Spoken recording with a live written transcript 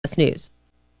News.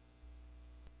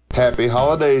 Happy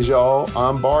holidays, y'all.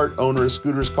 I'm Bart, owner of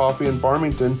Scooters Coffee in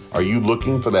Farmington. Are you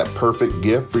looking for that perfect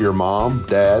gift for your mom,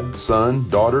 dad, son,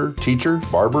 daughter, teacher,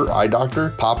 barber, eye doctor,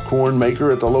 popcorn maker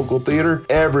at the local theater?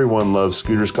 Everyone loves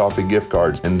Scooters Coffee gift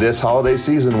cards. And this holiday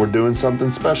season, we're doing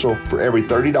something special. For every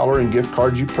 $30 in gift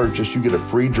cards you purchase, you get a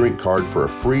free drink card for a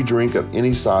free drink of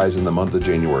any size in the month of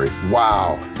January.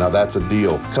 Wow, now that's a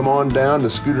deal. Come on down to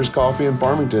Scooters Coffee in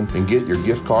Farmington and get your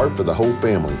gift card for the whole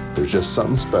family. There's just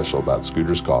something special about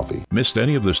Scooters Coffee. Missed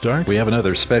any of the start? We have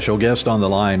another special guest on the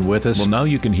line with us. Well, now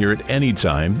you can hear it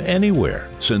anytime, anywhere,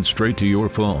 sent straight to your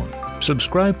phone.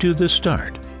 Subscribe to The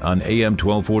Start on AM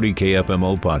 1240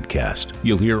 KFMO podcast.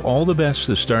 You'll hear all the best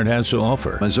The Start has to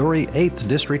offer. Missouri 8th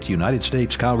District United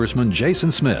States Congressman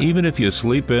Jason Smith. Even if you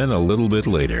sleep in a little bit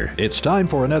later. It's time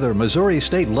for another Missouri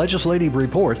State Legislative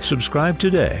Report. Subscribe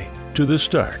today to The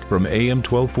Start from AM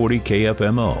 1240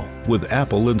 KFMO with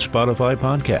Apple and Spotify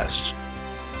podcasts.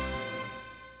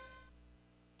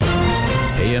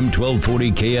 AM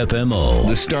 1240 KFMO.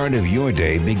 The start of your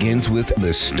day begins with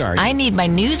The Start. I need my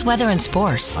news, weather, and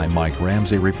sports. I'm Mike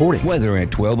Ramsey reporting. Weather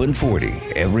at 12 and 40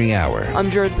 every hour.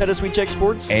 I'm Jared Pettis. We check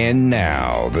sports. And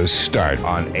now, The Start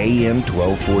on AM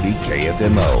 1240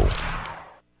 KFMO.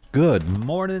 Good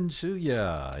morning to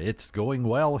ya. It's going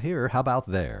well here. How about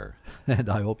there? And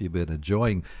I hope you've been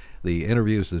enjoying the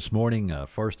interviews this morning.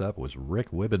 First up was Rick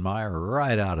Wibbenmeyer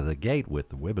right out of the gate with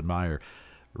the Wibbenmeyer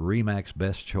RE/MAX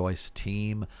Best Choice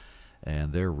team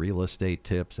and their real estate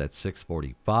tips at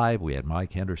 6:45. We had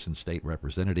Mike Henderson, state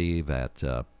representative, at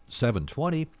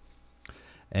 7:20,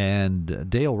 and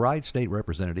Dale Wright, state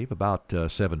representative, about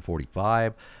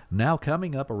 7:45. Now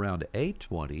coming up around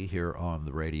 8:20 here on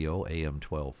the radio, AM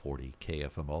 1240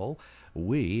 KFMO,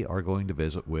 we are going to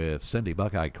visit with Cindy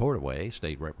Buckeye Cordaway,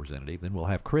 state representative. Then we'll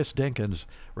have Chris Dinkins,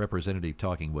 representative,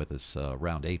 talking with us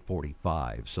around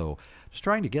 8:45. So just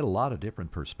trying to get a lot of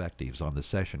different perspectives on the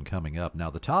session coming up. Now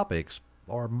the topics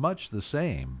are much the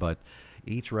same, but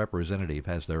each representative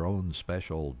has their own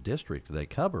special district they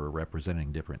cover,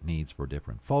 representing different needs for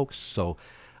different folks. So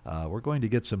we're going to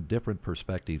get some different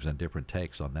perspectives and different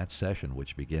takes on that session,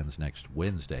 which begins next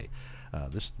Wednesday.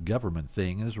 This government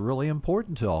thing is really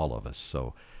important to all of us,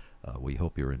 so we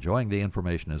hope you're enjoying the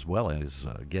information as well as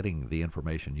getting the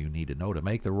information you need to know to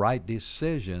make the right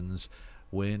decisions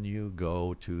when you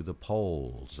go to the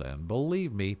polls. And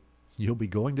believe me, you'll be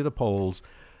going to the polls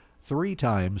 3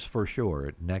 times for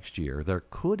sure next year. There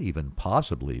could even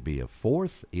possibly be a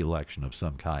 4th election of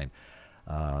some kind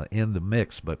in the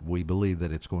mix, but we believe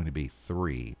that it's going to be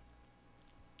 3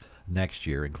 next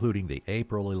year, including the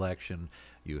April election.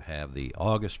 You have the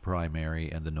August primary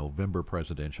and the November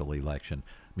presidential election,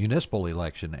 municipal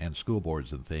election, and school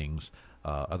boards and things,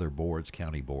 other boards,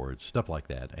 county boards, stuff like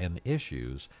that, and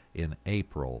issues in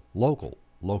April, local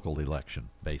election,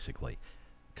 basically.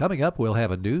 Coming up, we'll have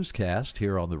a newscast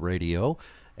here on the radio,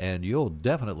 and you'll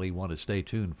definitely want to stay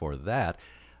tuned for that.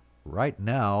 Right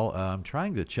now, I'm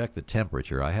trying to check the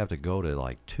temperature. I have to go to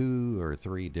like 2 or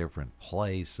 3 different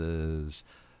places,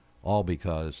 all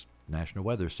because National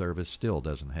Weather Service still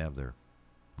doesn't have their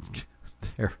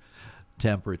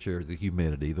temperature, the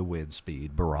humidity, the wind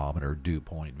speed, barometer, dew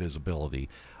point, visibility.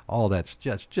 All that's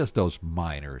just those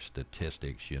minor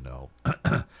statistics, you know.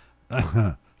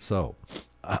 So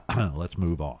let's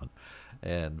move on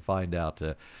and find out.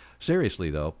 Seriously,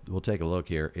 though, we'll take a look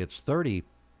here. It's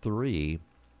 33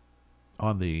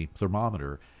 on the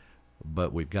thermometer,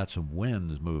 but we've got some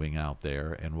winds moving out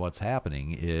there, and what's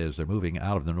happening is they're moving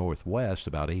out of the northwest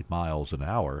about 8 miles an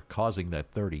hour, causing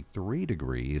that 33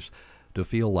 degrees to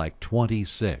feel like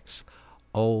 26.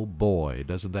 Oh boy,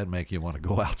 doesn't that make you want to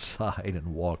go outside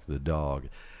and walk the dog.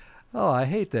 Oh, I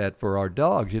hate that for our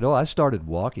dogs. You know, I started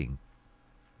walking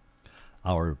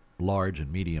our large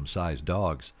and medium-sized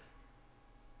dogs,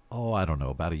 I don't know,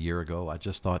 about a year ago. I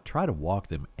just thought, try to walk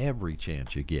them every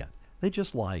chance you get. They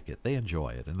just like it. They enjoy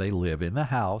it. And they live in the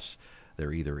house.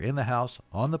 They're either in the house,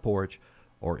 on the porch,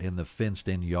 or in the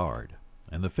fenced-in yard.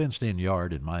 And the fenced-in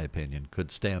yard, in my opinion,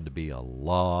 could stand to be a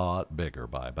lot bigger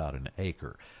by about an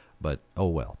acre. But, oh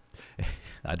well.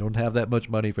 I don't have that much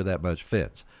money for that much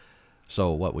fence.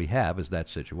 So what we have is that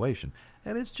situation.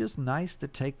 And it's just nice to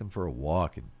take them for a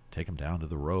walk and take them down to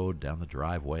the road, down the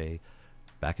driveway,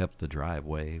 back up the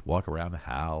driveway, walk around the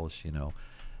house, you know,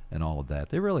 and all of that.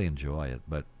 They really enjoy it.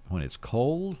 But when it's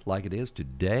cold, like it is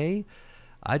today,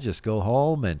 I just go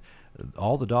home and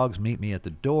all the dogs meet me at the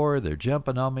door. They're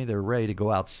jumping on me. They're ready to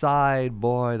go outside.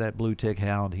 Boy, that blue tick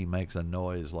hound, he makes a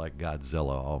noise like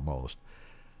Godzilla almost.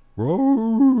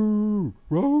 Roar,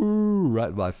 roar, right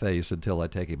in my face until I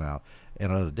take him out.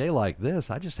 And on a day like this,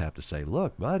 I just have to say,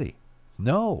 look, buddy,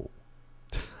 no.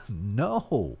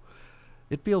 No,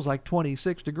 it feels like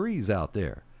 26 degrees out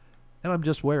there. And I'm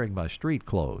just wearing my street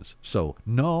clothes. So,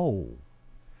 no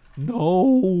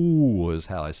is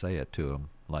how I say it to him.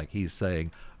 Like he's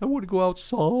saying, I want to go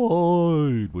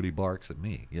outside when he barks at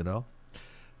me, you know?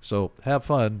 So have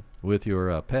fun with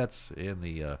your pets in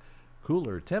the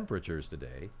cooler temperatures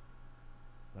today.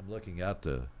 I'm looking out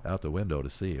the window to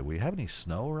see. Do we have any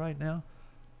snow right now?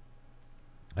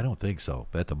 I don't think so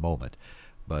at the moment,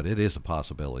 but it is a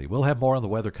possibility. We'll have more on the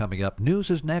weather coming up. News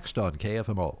is next on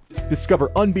KFMO.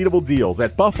 Discover unbeatable deals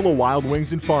at Buffalo Wild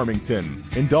Wings in Farmington.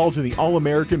 Indulge in the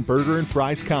All-American Burger and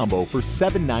Fries combo for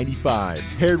 $7.95,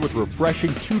 paired with refreshing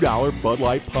 $2 Bud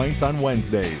Light pints on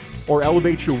Wednesdays. Or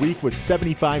elevate your week with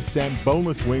 75-cent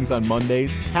boneless wings on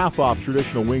Mondays, half off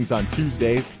traditional wings on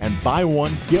Tuesdays, and buy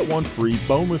one, get one free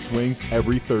boneless wings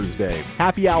every Thursday.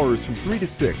 Happy hours from 3 to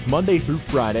 6 Monday through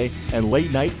Friday, and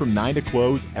late night from 9 to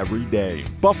close every day.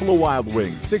 Buffalo Wild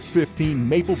Wings, 615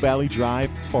 Maple Valley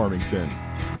Drive, Farmington.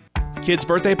 Kid's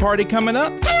birthday party coming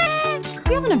up?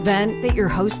 Do you have an event that you're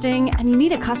hosting and you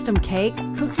need a custom cake,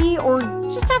 cookie, or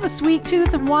just have a sweet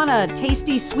tooth and want a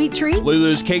tasty sweet treat?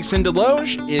 Lulu's Cakes in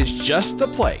Deloge is just the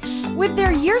place. With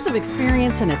their years of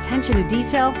experience and attention to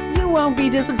detail, you won't be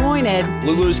disappointed.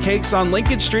 Lulu's Cakes on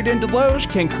Lincoln Street in Deloge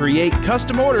can create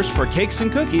custom orders for cakes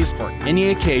and cookies for any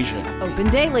occasion. Open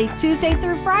daily, Tuesday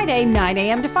through Friday, 9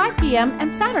 a.m. to 5 p.m.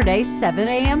 and Saturday, 7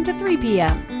 a.m. to 3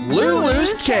 p.m.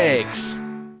 Lulu's Cakes.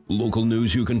 Local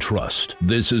news you can trust.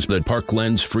 This is the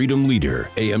Parkland's Freedom Leader,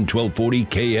 AM 1240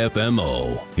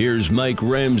 KFMO. Here's Mike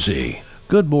Ramsey.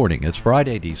 Good morning. It's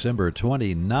Friday, December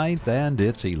 29th, and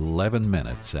it's 11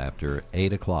 minutes after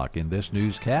 8 o'clock. In this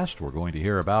newscast, we're going to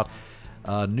hear about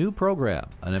a new program,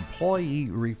 an employee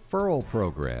referral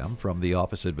program from the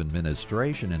Office of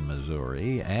Administration in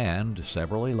Missouri, and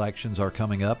several elections are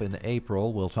coming up in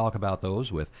April. We'll talk about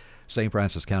those with St.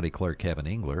 Francis County Clerk Kevin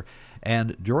Engler.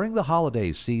 And during the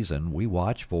holiday season, we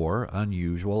watch for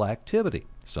unusual activity,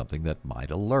 something that might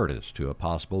alert us to a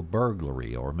possible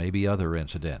burglary or maybe other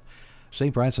incident.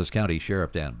 St. Francis County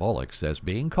Sheriff Dan Bullock says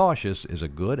being cautious is a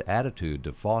good attitude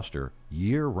to foster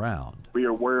year-round. Be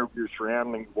aware of your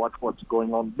surroundings. Watch what's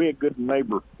going on. Be a good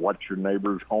neighbor. Watch your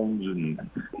neighbors' homes and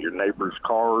your neighbors'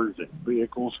 cars and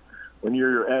vehicles. When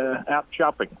you're out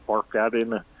shopping, park out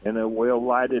in a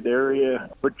well-lighted area.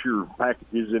 Put your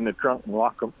packages in the trunk and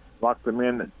lock them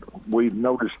in. We've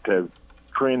noticed a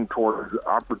trend towards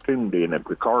opportunity, and if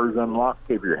the car is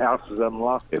unlocked, if your house is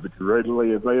unlocked, if it's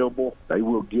readily available, they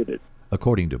will get it.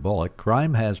 According to Bullock,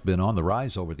 crime has been on the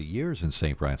rise over the years in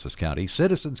St. Francis County.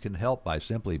 Citizens can help by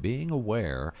simply being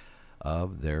aware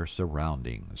of their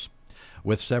surroundings.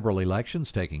 With several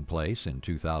elections taking place in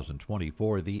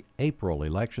 2024, the April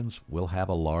elections will have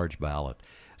a large ballot.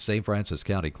 St. Francis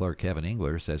County Clerk Kevin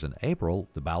Engler says in April,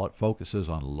 the ballot focuses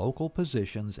on local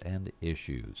positions and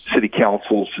issues. City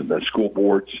councils and the school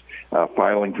boards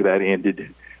filing for that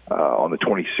ended on the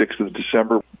 26th of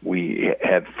December. We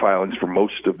had filings for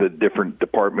most of the different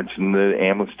departments in the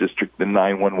ambulance district, the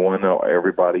 911,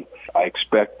 everybody. I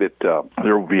expect that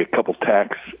there will be a couple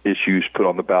tax issues put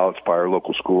on the ballots by our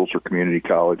local schools or community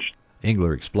college.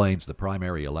 Engler explains the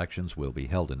primary elections will be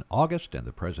held in August and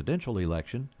the presidential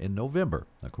election in November.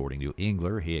 According to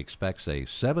Engler, he expects a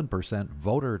 7%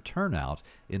 voter turnout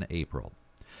in April.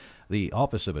 The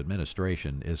Office of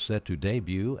Administration is set to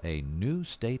debut a new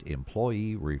state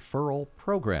employee referral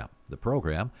program. The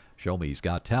program, Show Me's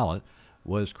Got Talent,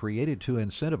 was created to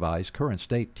incentivize current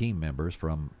state team members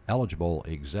from eligible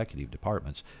executive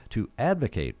departments to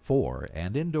advocate for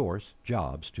and endorse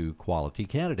jobs to quality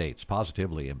candidates,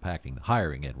 positively impacting the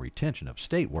hiring and retention of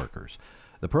state workers.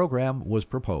 The program was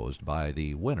proposed by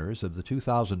the winners of the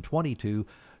 2022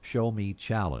 Show Me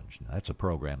Challenge. That's a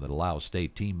program that allows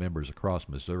state team members across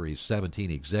Missouri's 17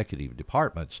 executive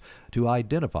departments to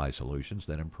identify solutions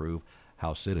that improve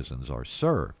how citizens are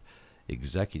served.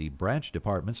 Executive branch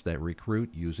departments that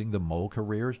recruit using the Mo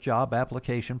Careers job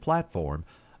application platform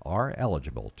are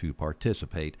eligible to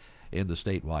participate in the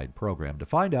statewide program. To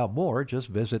find out more, just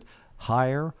visit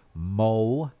Hire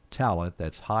Mo Talent.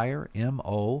 That's Hire,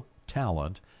 M-O,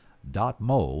 talent.mo.gov.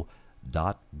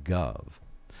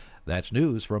 That's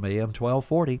news from AM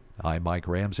 1240. I'm Mike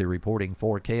Ramsey reporting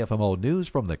for KFMO News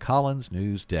from the Collins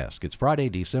News Desk. It's Friday,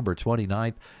 December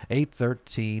 29th,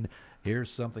 8:13.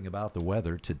 Here's something about the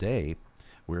weather today.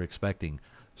 We're expecting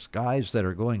skies that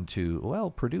are going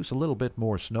to, produce a little bit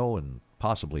more snow and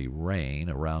possibly rain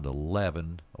around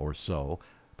 11 or so,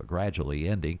 but gradually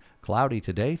ending. Cloudy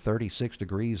today, 36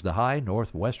 degrees the high,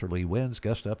 northwesterly winds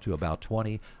gust up to about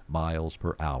 20 miles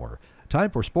per hour. Time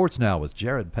for Sports Now with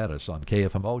Jared Pettis on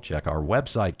KFMO. Check our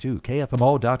website, too,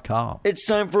 kfmo.com. It's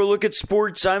time for a look at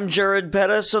sports. I'm Jared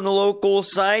Pettis on the local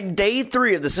side. Day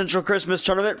 3 of the Central Christmas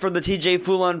Tournament from the TJ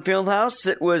Foulon Fieldhouse.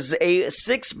 It was a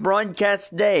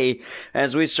 6-broadcast day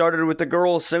as we started with the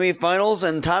girls' semifinals,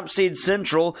 and top seed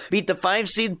Central beat the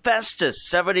 5-seed Festus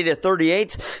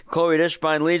 70-38. Chloe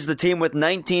Dishbine leads the team with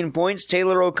 19 points.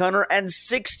 Taylor O'Connor adds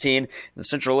 16. The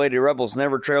Central Lady Rebels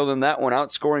never trailed in that one,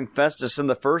 outscoring Festus in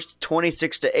the first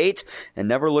 26-8, and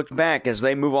never looked back as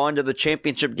they move on to the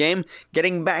championship game,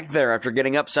 getting back there after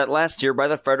getting upset last year by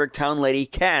the Fredericktown Lady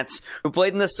Cats, who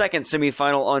played in the second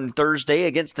semifinal on Thursday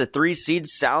against the 3-seed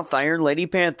South Iron Lady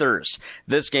Panthers.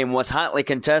 This game was hotly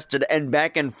contested and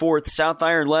back and forth. South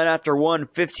Iron led after one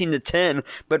 15-10,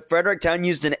 but Fredericktown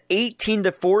used an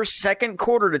 18-4 second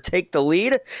quarter to take the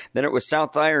lead. Then it was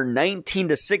South Iron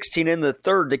 19-16 in the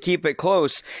third to keep it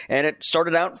close, and it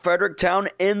started out Fredericktown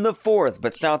in the fourth,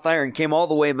 but South Iron came all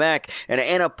the way back, and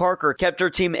Anna Parker kept her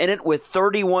team in it with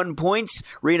 31 points.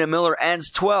 Rena Miller adds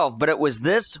 12, but it was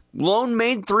this lone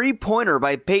made three-pointer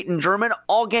by Peyton German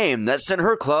all game that sent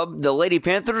her club, the Lady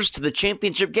Panthers, to the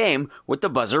championship game with the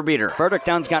buzzer beater.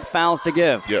 Fredericktown's got fouls to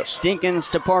give. Yes.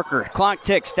 Dinkins to Parker. Clock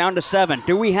ticks down to 7.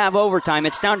 Do we have overtime?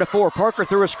 It's down to 4. Parker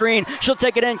through a screen. She'll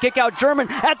take it in. Kick out German.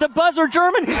 At the buzzer,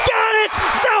 German. Got it!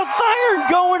 South Iron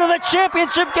going to the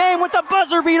championship game with the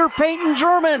buzzer beater, Peyton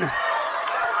German.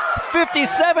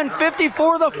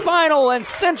 57-54 the final, and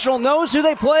Central knows who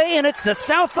they play, and it's the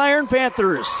South Iron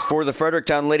Panthers. For the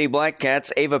Fredericktown Lady Black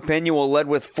Cats, Ava Penuel led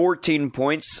with 14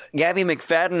 points. Gabby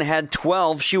McFadden had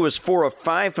 12. She was 4 of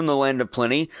 5 from the Land of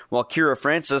Plenty, while Kira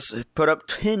Francis put up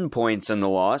 10 points in the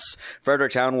loss.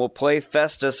 Fredericktown will play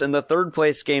Festus in the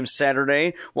third-place game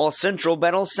Saturday, while Central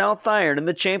battles South Iron in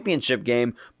the championship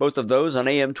game, both of those on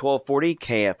AM 1240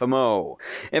 KFMO.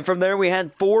 And from there, we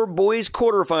had 4 boys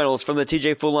quarterfinals from the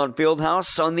TJ Foulon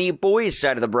Fieldhouse. On the boys'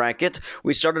 side of the bracket,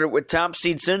 we started it with top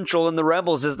seed Central and the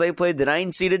Rebels as they played the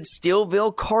 9-seeded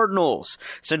Steelville Cardinals.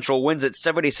 Central wins at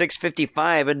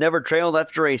 76-55 and never trailed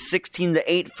after a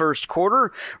 16-8 first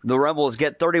quarter. The Rebels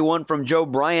get 31 from Joe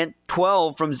Bryant,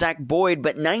 12 from Zach Boyd,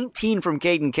 but 19 from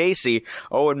Caden Casey.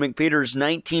 Owen McPeter's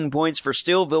 19 points for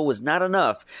Steelville was not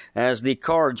enough, as the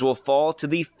Cards will fall to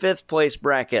the 5th place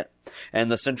bracket.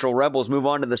 And the Central Rebels move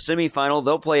on to the semifinal.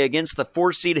 They'll play against the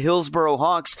 4-seed Hillsboro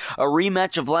Hawks, a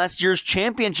rematch of last year's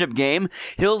championship game.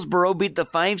 Hillsboro beat the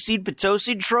 5-seed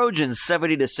Potosi Trojans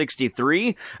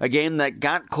 70-63, a game that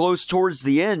got close towards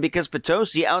the end because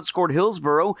Potosi outscored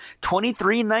Hillsboro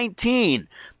 23-19.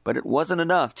 But it wasn't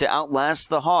enough to outlast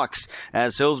the Hawks.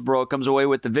 As Hillsboro comes away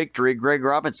with the victory, Greg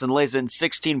Robinson lays in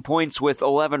 16 points with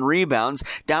 11 rebounds.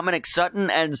 Dominic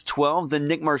Sutton adds 12. Then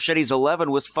Nick Marchetti's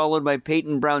 11 was followed by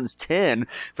Peyton Brown's 10.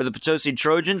 For the Potosi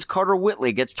Trojans, Carter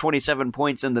Whitley gets 27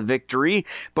 points in the victory.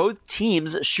 Both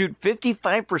teams shoot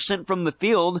 55% from the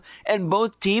field, and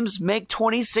both teams make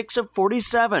 26 of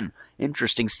 47.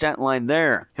 Interesting stat line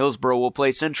there. Hillsboro will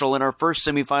play Central in our first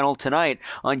semifinal tonight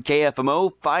on KFMO,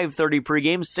 5:30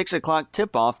 pregame, 6 o'clock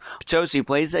tip-off. Potosi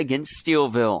plays against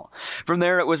Steelville. From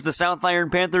there, it was the South Iron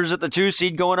Panthers at the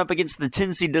 2-seed going up against the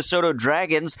 10-seed DeSoto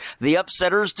Dragons. The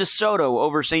upsetters, DeSoto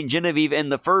over St. Genevieve in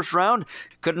the first round.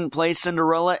 Couldn't play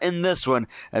Cinderella in this one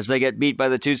as they get beat by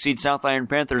the 2-seed South Iron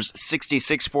Panthers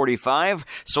 66-45.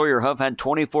 Sawyer Huff had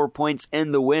 24 points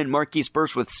in the win. Marquise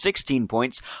Burse with 16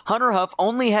 points. Hunter Huff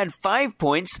only had 5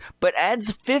 points, but adds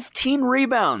 15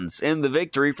 rebounds in the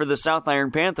victory for the South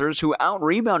Iron Panthers, who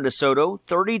out-rebound DeSoto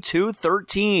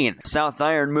 32-13. South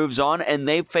Iron moves on, and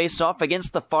they face off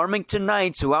against the Farmington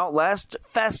Knights, who outlast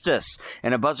Festus.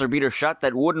 And a buzzer-beater shot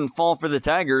that wouldn't fall for the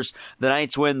Tigers. The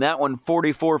Knights win that one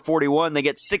 44-41. They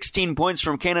get 16 points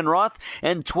from Cannon Roth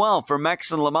and 12 from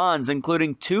Maxon Lamons,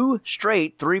 including 2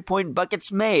 straight three-point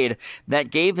buckets made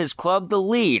that gave his club the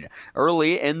lead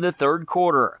early in the third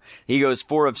quarter. He goes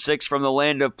 4 of 6 from the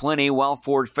Land of Plenty, while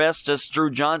for Festus, Drew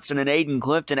Johnson and Aiden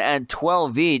Clifton add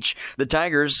 12 each. The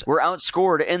Tigers were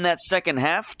outscored in that second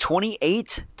half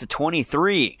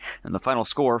 28-23, and the final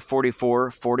score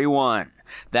 44-41.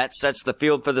 That sets the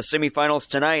field for the semifinals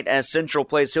tonight as Central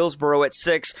plays Hillsboro at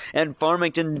 6 and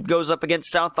Farmington goes up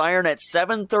against South Iron at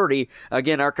 7:30.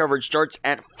 Again, our coverage starts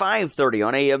at 5:30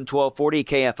 on AM 1240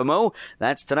 KFMO.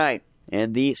 That's tonight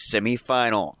in the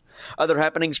semifinal. Other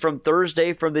happenings from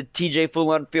Thursday from the TJ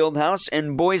Fulon Fieldhouse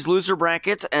and boys loser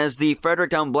bracket as the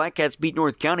Fredericktown Blackcats beat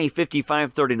North County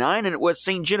 55-39, and it was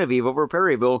St. Genevieve over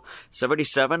Perryville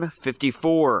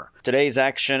 77-54. Today's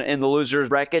action in the losers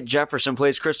bracket, Jefferson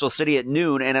plays Crystal City at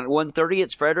noon, and at 1:30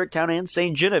 it's Fredericktown and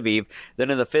St. Genevieve. Then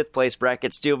in the 5th place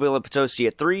bracket, Steelville and Potosi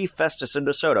at 3, Festus and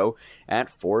DeSoto at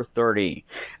 4:30.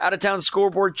 Out-of-town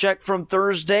scoreboard check from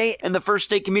Thursday in the First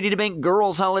State Community Bank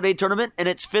Girls Holiday Tournament in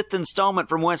its 5th installment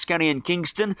from West County and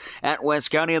Kingston. At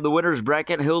West County in the winners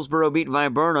bracket, Hillsboro beat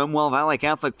Viburnum, while Valley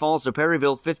Catholic falls to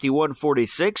Perryville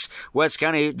 51-46. West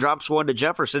County drops one to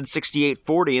Jefferson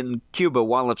 68-40, and Cuba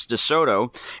wallops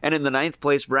DeSoto. And in the 9th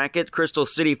place bracket, Crystal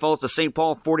City falls to St.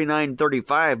 Paul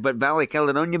 49-35, but Valley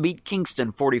Caledonia beat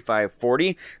Kingston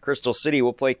 45-40. Crystal City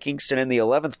will play Kingston in the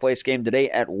 11th place game today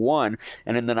at 1,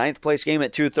 and in the 9th place game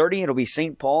at 2:30, it'll be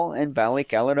St. Paul and Valley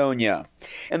Caledonia.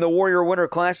 In the Warrior Winter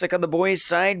Classic on the boys'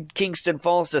 side, Kingston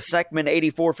falls to Seckman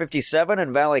 84-57,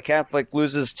 and Valley Catholic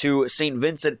loses to St.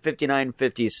 Vincent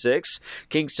 59-56.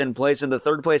 Kingston plays in the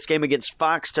 3rd place game against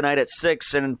Fox tonight at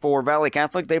 6, and for Valley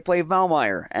Catholic, they play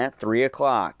Valmeyer at 3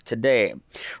 o'clock today.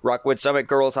 Rockwood Summit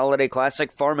Girls Holiday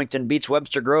Classic, Farmington beats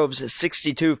Webster Groves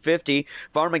 62-50.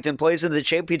 Farmington plays in the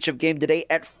championship game today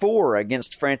at 4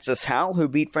 against Francis Howell, who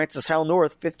beat Francis Howell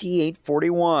North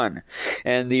 58-41.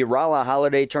 And the Rolla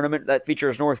Holiday Tournament that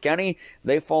features North County,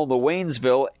 they fall to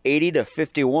Waynesville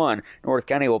 80-51. North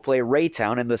County will play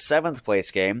Raytown in the 7th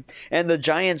place game. And the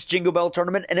Giants Jingle Bell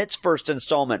Tournament in its first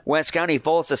installment, West County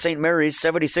falls to St. Mary's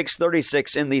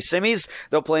 76-36 in the semis.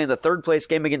 They'll play in the 3rd place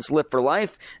game against Lift for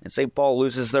Life, and St. Paul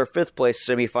loses their 5th place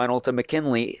semifinal to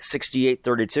McKinley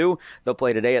 68-32. They'll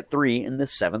play today at 3 in the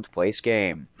 7th place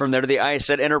game. From there to the ice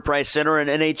at Enterprise Center in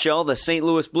NHL, the St.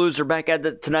 Louis Blues are back at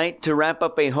it tonight to wrap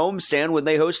up a homestand when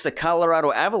they host the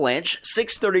Colorado Avalanche.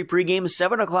 6:30 pregame,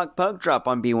 7 o'clock puck drop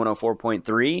on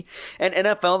B104.3. And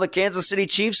NFL, the Kansas City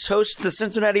Chiefs host the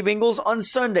Cincinnati Bengals on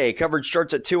Sunday. Coverage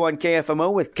starts at 2 on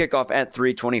KFMO with kickoff at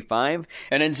 3:25.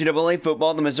 And NCAA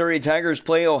football, the Missouri Tigers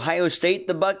play Ohio State.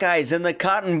 The Buckeyes in the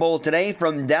Cotton Bowl today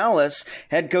from Dallas.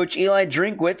 Head coach Eli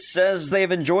Drinkwitz says they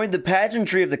have enjoyed the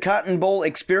pageantry of the Cotton Bowl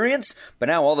experience, but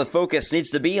now all the focus needs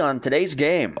to be on today's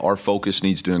game. Our focus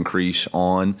needs to increase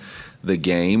on the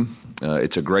game.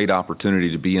 It's a great opportunity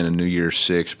to be in a New Year's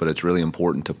Six, but it's really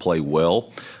important to play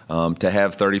well. To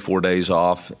have 34 days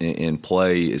off and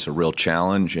play is a real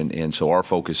challenge, and so our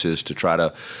focus is to try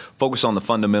to focus on the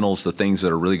fundamentals, the things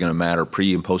that are really going to matter,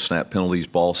 pre- and post-snap penalties,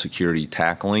 ball security,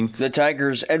 tackling. The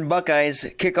Tigers and Buckeyes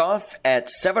kick off at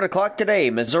 7 o'clock today.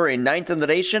 Missouri 9th in the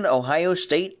nation, Ohio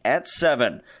State at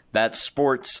 7. That's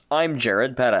sports. I'm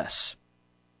Jared Pettis.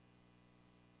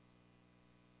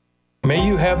 May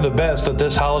you have the best that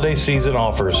this holiday season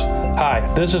offers. Hi,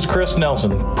 this is Chris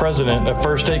Nelson, President of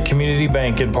First State Community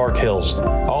Bank in Park Hills.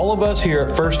 All of us here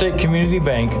at First State Community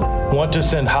Bank want to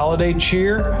send holiday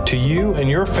cheer to you and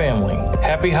your family.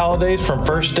 Happy holidays from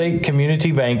First State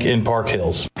Community Bank in Park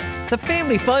Hills. The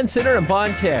Family Fun Center in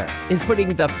Bonne Terre is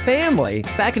putting the family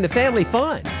back into family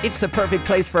fun. It's the perfect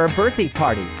place for a birthday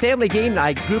party, family game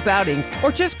night, group outings,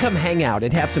 or just come hang out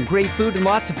and have some great food and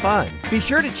lots of fun. Be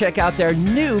sure to check out their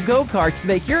new go-karts to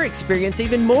make your experience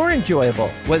even more enjoyable.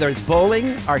 Whether it's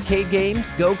bowling, arcade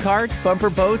games, go-karts, bumper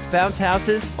boats, bounce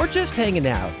houses, or just hanging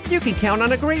out, you can count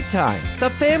on a great time. The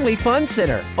Family Fun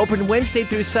Center, open Wednesday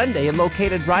through Sunday and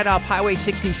located right off Highway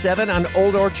 67 on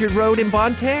Old Orchard Road in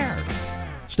Bonne Terre.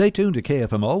 Stay tuned to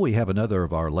KFMO. We have another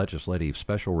of our legislative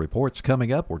special reports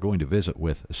coming up. We're going to visit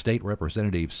with State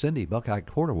Representative Cindy Buckeye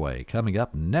Cordaway coming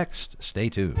up next. Stay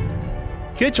tuned.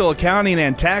 Kitchell Accounting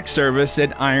and Tax Service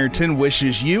in Ironton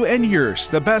wishes you and yours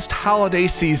the best holiday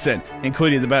season,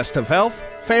 including the best of health,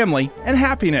 family, and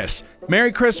happiness.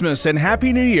 Merry Christmas and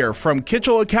Happy New Year from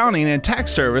Kitchell Accounting and Tax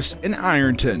Service in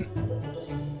Ironton.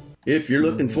 If you're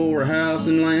looking for a house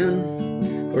and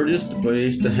land, or just a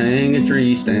place to hang a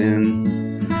tree stand,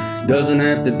 doesn't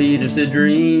have to be just a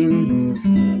dream.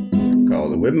 Call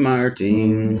the Whitmire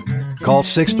team. Call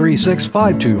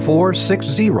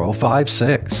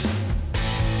 636-524-6056.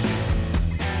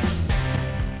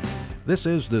 This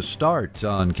is The Start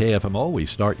on KFMO. We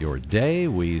start your day.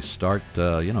 We start,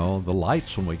 the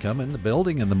lights when we come in the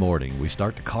building in the morning. We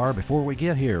start the car before we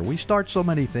get here. We start so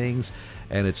many things,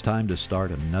 and it's time to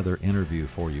start another interview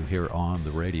for you here on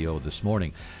the radio this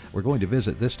morning. We're going to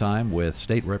visit this time with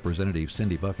State Representative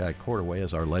Cindy Buckeye Cordaway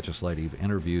as our legislative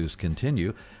interviews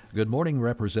continue. Good morning,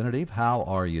 Representative. How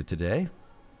are you today?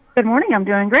 Good morning. I'm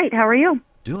doing great. How are you?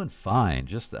 Doing fine.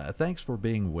 Just thanks for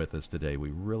being with us today. We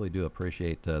really do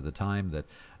appreciate the time that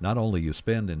not only you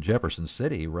spend in Jefferson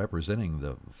City representing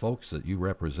the folks that you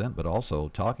represent, but also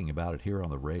talking about it here on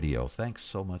the radio. Thanks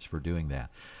so much for doing that.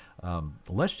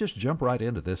 Let's just jump right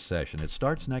into this session. It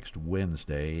starts next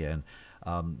Wednesday, and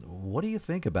what do you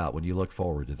think about when you look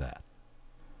forward to that?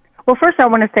 Well, first I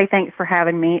want to say thanks for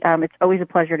having me. It's always a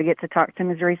pleasure to get to talk to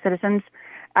Missouri citizens.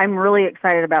 I'm really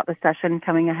excited about the session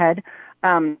coming ahead.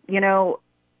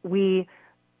 We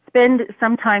spend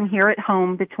some time here at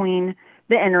home between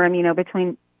the interim,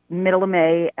 between middle of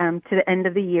May to the end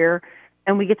of the year,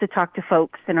 and we get to talk to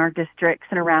folks in our districts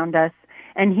and around us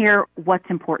and hear what's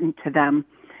important to them.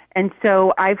 And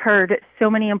so I've heard so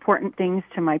many important things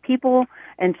to my people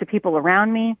and to people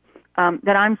around me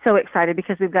that I'm so excited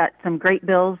because we've got some great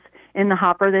bills in the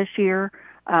hopper this year.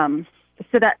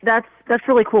 So that's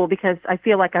really cool because I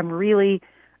feel like I'm really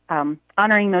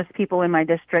honoring those people in my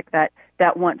district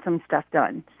that want some stuff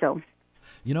done. So,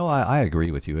 I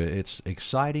agree with you. It's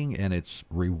exciting and it's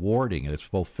rewarding and it's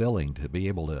fulfilling to be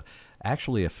able to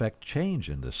actually affect change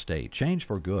in the state, change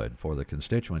for good for the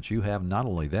constituents you have, not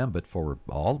only them, but for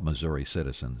all Missouri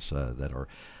citizens that are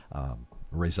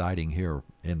residing here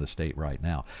in the state right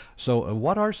now. So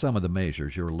what are some of the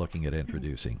measures you're looking at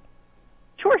introducing?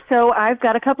 Sure. So I've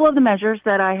got a couple of the measures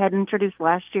that I had introduced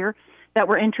last year that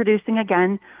we're introducing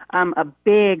again. A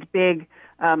big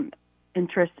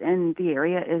interest in the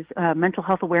area is mental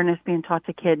health awareness being taught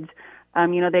to kids.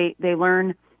 They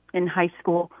learn in high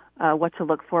school what to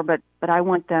look for, but I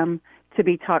want them to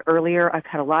be taught earlier. I've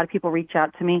had a lot of people reach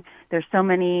out to me. There's so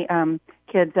many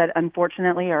kids that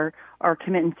unfortunately are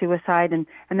committing suicide and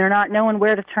they're not knowing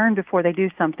where to turn before they do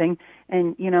something.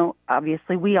 And,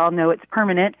 obviously we all know it's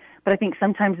permanent, but I think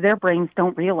sometimes their brains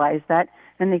don't realize that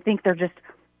and they think they're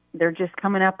just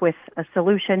coming up with a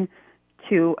solution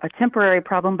to a temporary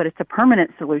problem, but it's a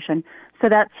permanent solution. So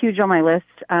that's huge on my list.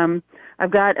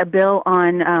 I've got a bill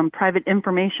on private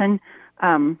information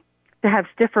to have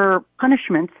stiffer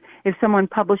punishments if someone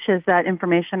publishes that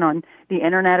information on the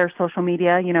internet or social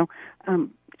media.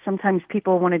 Sometimes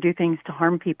people want to do things to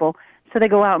harm people, so they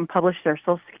go out and publish their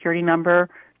social security number,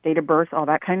 date of birth, all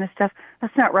that kind of stuff.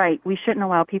 That's not right. We shouldn't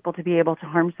allow people to be able to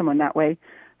harm someone that way.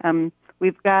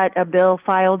 We've got a bill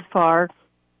filed for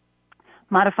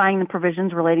modifying the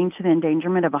provisions relating to the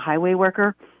endangerment of a highway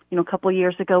worker. A couple of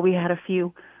years ago, we had a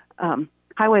few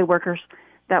highway workers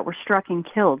that were struck and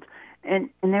killed, and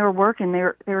they were working.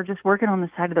 They were just working on the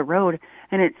side of the road,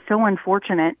 and it's so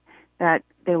unfortunate that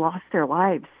they lost their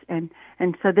lives. And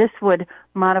so this would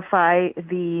modify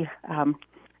the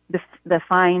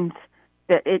fines.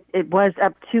 That it was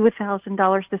up to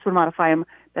 $1,000. This would modify them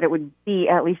that it would be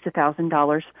at least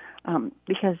 $1,000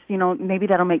 because maybe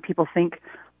that'll make people think,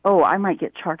 oh, I might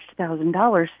get charged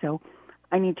 $1,000, so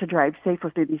I need to drive safer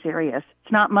through these areas.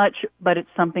 It's not much, but it's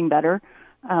something better.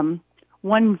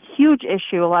 One huge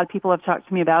issue a lot of people have talked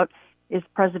to me about is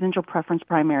presidential preference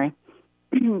primary.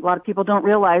 A lot of people don't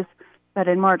realize that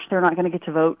in March they're not going to get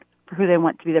to vote for who they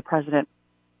want to be the president.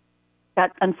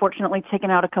 Got unfortunately taken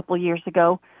out a couple of years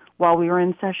ago while we were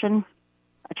in session.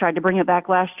 I tried to bring it back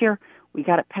last year. We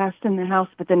got it passed in the House,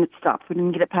 but then it stopped. We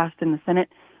didn't get it passed in the Senate,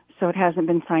 so it hasn't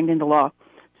been signed into law.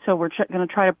 So we're going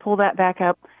to try to pull that back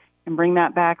up and bring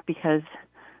that back because,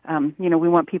 we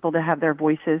want people to have their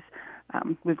voices.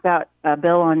 We've got a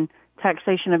bill on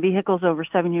taxation of vehicles over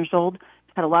 7 years old.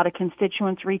 Had a lot of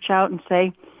constituents reach out and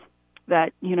say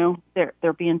that,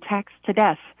 they're being taxed to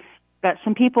death. Got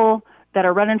some people that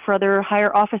are running for other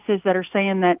higher offices that are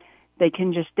saying that they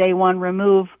can just day one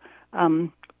remove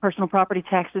personal property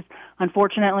taxes.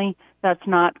 Unfortunately, that's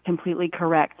not completely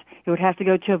correct. It would have to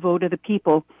go to a vote of the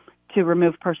people to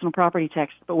remove personal property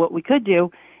tax. But what we could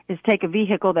do is take a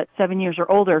vehicle that's 7 years or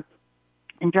older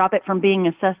and drop it from being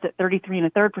assessed at 33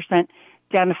 1/3%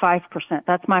 down to 5%.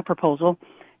 That's my proposal.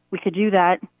 We could do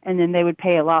that, and then they would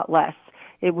pay a lot less.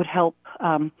 It would help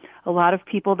a lot of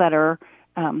people that are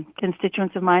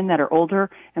constituents of mine that are older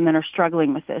and that are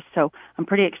struggling with this. So I'm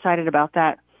pretty excited about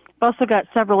that. I've also got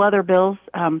several other bills.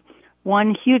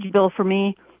 One huge bill for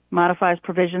me modifies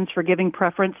provisions for giving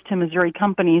preference to Missouri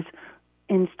companies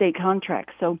in state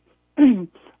contracts. So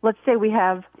let's say we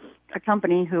have a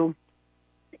company who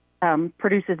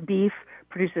produces beef,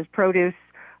 produces produce,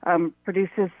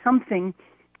 produces something,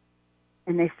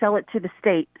 and they sell it to the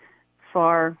state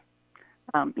for,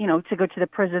 to go to the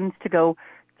prisons, to go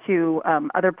to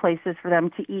other places for them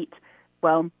to eat.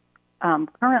 Well,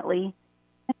 currently,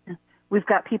 we've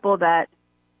got people that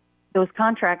those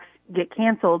contracts get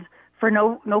canceled for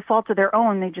no fault of their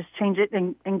own. They just change it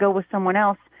and go with someone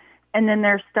else. And then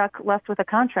they're left with a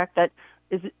contract that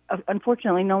is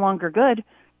unfortunately no longer good.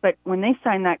 But when they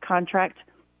sign that contract,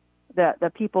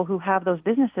 the people who have those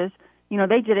businesses,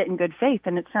 they did it in good faith.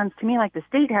 And it sounds to me like the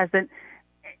state hasn't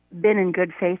been in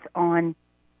good faith on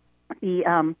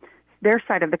their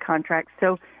side of the contract.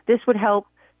 So this would help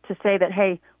to say that,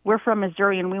 hey, we're from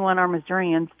Missouri and we want our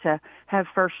Missourians to have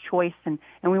first choice and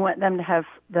we want them to have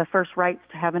the first rights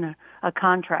to having a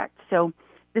contract. So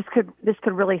this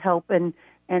could really help, and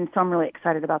so I'm really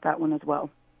excited about that one as well.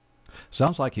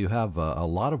 Sounds like you have a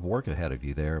lot of work ahead of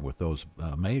you there with those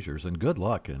measures, and good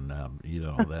luck. And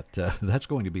that's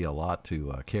going to be a lot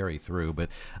to carry through. But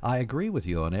I agree with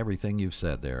you on everything you've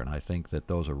said there, and I think that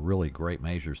those are really great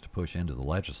measures to push into the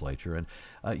legislature. And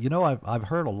I've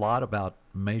heard a lot about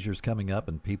measures coming up,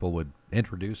 and people would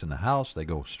introduce in the House, they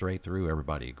go straight through,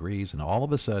 everybody agrees, and all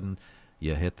of a sudden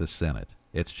you hit the Senate.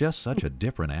 It's just such a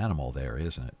different animal there,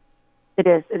 isn't it? It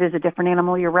is. It is a different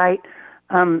animal. You're right.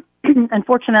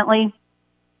 Unfortunately,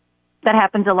 that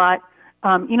happens a lot.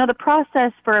 The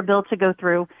process for a bill to go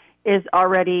through is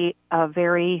already a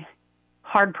very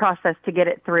hard process to get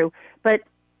it through, but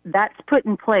that's put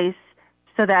in place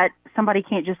so that somebody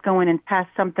can't just go in and pass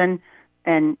something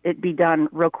and it be done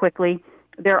real quickly.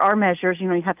 There are measures, you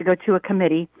have to go to a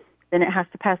committee, then it has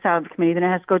to pass out of the committee, then it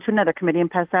has to go to another committee and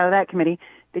pass out of that committee,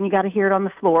 then you got to hear it on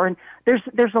the floor, and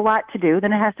there's a lot to do.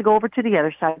 Then it has to go over to the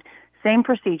other side, same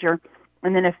procedure.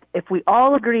 And then if we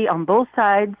all agree on both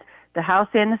sides, the House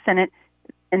and the Senate,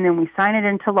 and then we sign it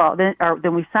into law, then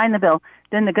we sign the bill,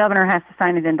 then the governor has to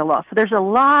sign it into law. So there's a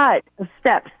lot of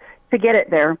steps to get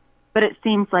it there, but it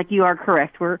seems like you are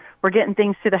correct. We're getting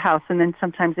things to the House, and then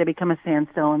sometimes they become a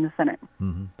standstill in the Senate.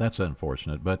 Mm-hmm. That's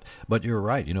unfortunate, but you're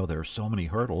right. There are so many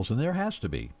hurdles, and there has to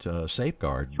be to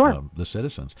safeguard the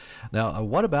citizens. Now,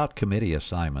 what about committee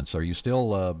assignments? Are you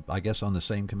still, I guess, on the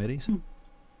same committees?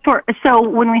 Sure. So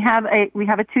when we have a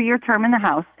 2-year term in the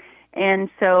House, and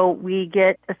so we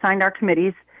get assigned our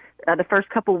committees the first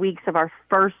couple weeks of our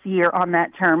first year on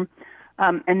that term,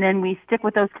 and then we stick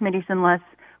with those committees unless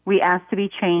we ask to be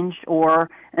changed or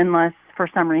unless for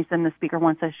some reason the Speaker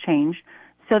wants us changed.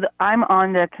 So I'm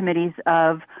on the committees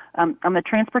of, I'm the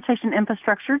Transportation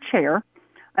Infrastructure Chair,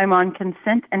 I'm on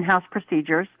Consent and House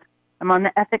Procedures, I'm on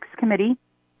the Ethics Committee,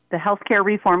 the Healthcare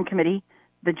Reform Committee,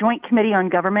 the Joint Committee on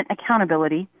Government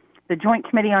Accountability, the Joint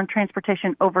Committee on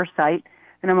Transportation Oversight,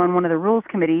 and I'm on one of the Rules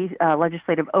Committees,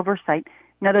 Legislative Oversight.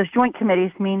 Now, those joint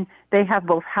committees mean they have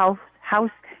both House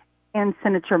and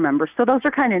Senator members. So those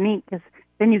are kind of neat because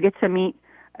then you get to meet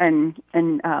and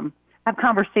have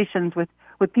conversations with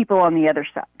people on the other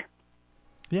side.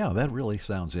 Yeah, that really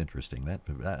sounds interesting.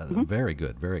 Very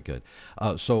good, very good.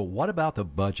 So what about the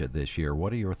budget this year?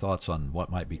 What are your thoughts on what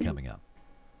might be coming up?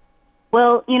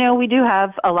 Well, we do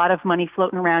have a lot of money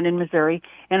floating around in Missouri,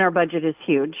 and our budget is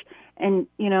huge. And,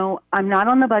 I'm not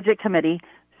on the budget committee,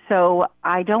 so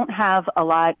I don't have a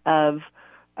lot of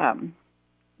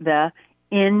the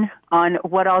in on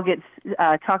what all gets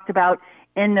talked about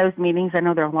in those meetings. I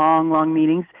know they're long, long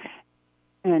meetings.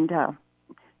 And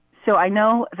so I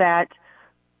know that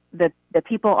the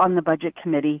people on the budget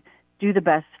committee do the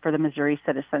best for the Missouri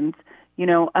citizens.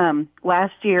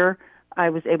 Last year I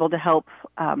was able to help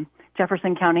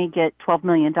Jefferson County get $12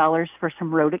 million for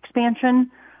some road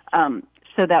expansion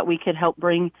so that we could help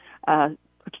bring a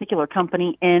particular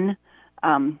company in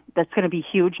that's going to be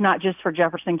huge, not just for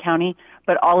Jefferson County,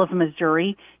 but all of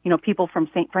Missouri. People from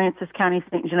St. Francis County,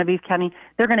 St. Genevieve County,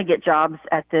 they're going to get jobs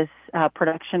at this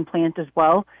production plant as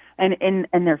well, and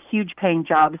they're huge paying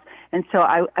jobs. And so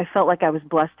I felt like I was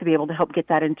blessed to be able to help get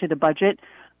that into the budget.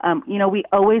 We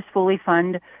always fully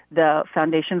fund the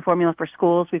foundation formula for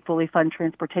schools. We fully fund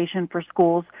transportation for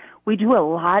schools. We do a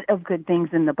lot of good things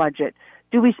in the budget.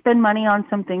 Do we spend money on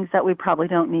some things that we probably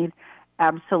don't need?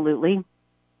 Absolutely.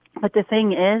 But the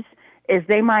thing is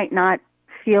they might not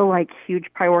feel like huge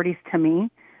priorities to me,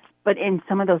 but in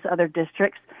some of those other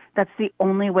districts, that's the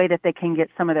only way that they can get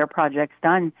some of their projects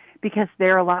done because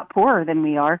they're a lot poorer than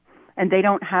we are, and they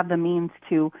don't have the means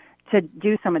to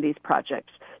do some of these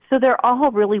projects. So they're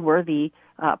all really worthy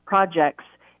projects.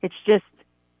 It's just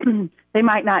they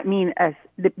might not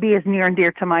be as near and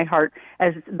dear to my heart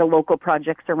as the local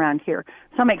projects around here.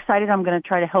 So I'm excited. I'm going to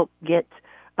try to help get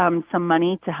some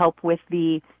money to help with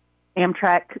the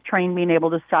Amtrak train being able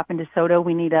to stop in DeSoto.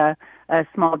 We need a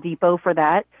small depot for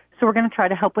that. So we're going to try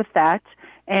to help with that.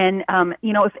 And,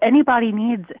 if anybody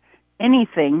needs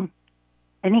anything,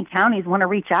 any counties want to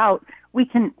reach out, we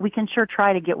can sure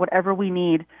try to get whatever we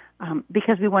need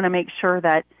because we want to make sure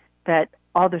that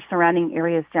all the surrounding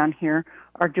areas down here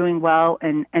are doing well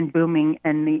and booming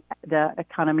in the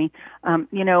economy.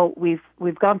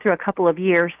 We've gone through a couple of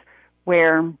years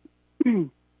where,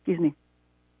 excuse me,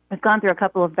 we've gone through a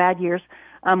couple of bad years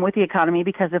with the economy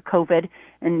because of COVID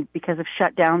and because of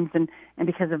shutdowns and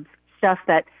because of stuff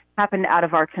that happened out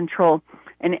of our control.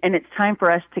 And it's time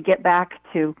for us to get back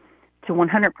to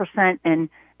 100%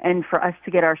 and for us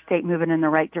to get our state moving in the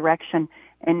right direction.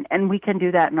 And we can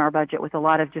do that in our budget with a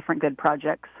lot of different good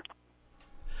projects.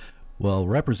 Well,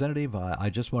 Representative, I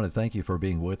just want to thank you for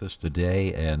being with us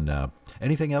today. And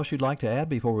anything else you'd like to add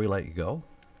before we let you go?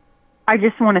 I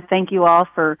just want to thank you all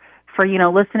for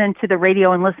listening to the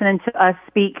radio and listening to us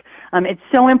speak. It's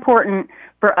so important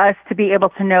for us to be able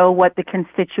to know what the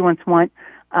constituents want.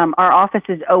 Our office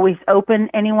is always open.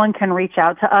 Anyone can reach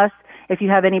out to us if you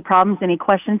have any problems, any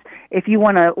questions. If you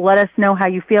want to let us know how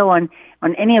you feel on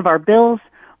any of our bills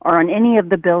or on any of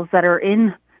the bills that are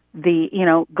in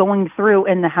the, going through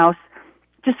in the House,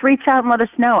 just reach out and let us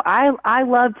know. I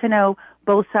love to know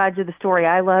both sides of the story.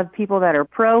 I love people that are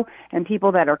pro and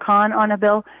people that are con on a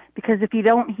bill, because if you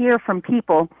don't hear from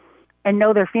people and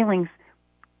know their feelings,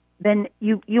 then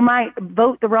you might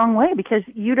vote the wrong way because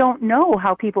you don't know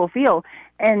how people feel.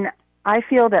 And I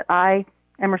feel that I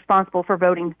am responsible for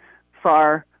voting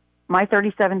for my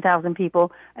 37,000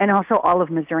 people and also all of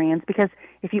Missourians, because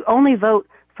if you only vote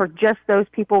for just those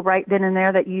people right then and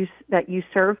there that you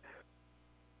serve,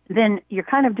 then you're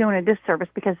kind of doing a disservice,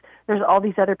 because there's all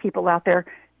these other people out there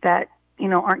that,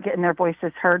 aren't getting their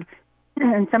voices heard.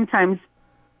 And sometimes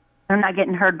they're not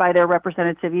getting heard by their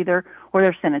representative either, or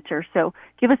their senator. So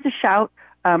give us a shout.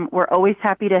 We're always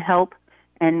happy to help,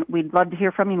 and we'd love to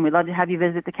hear from you, and we'd love to have you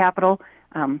visit the Capitol.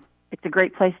 It's a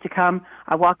great place to come.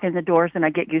 I walk in the doors and I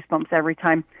get goosebumps every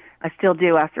time. I still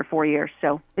do after 4 years,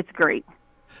 so it's great.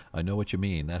 I know what you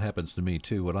mean. That happens to me,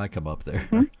 too, when I come up there.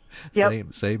 Mm-hmm.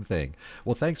 Yep. Same thing.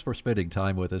 Well, thanks for spending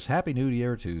time with us. Happy New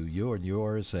Year to you and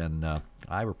yours, and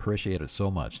I appreciate it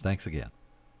so much. Thanks again.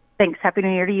 Thanks. Happy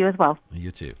New Year to you as well.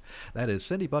 You too. That is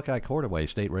Cindy Buckeye Cordaway,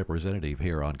 State Representative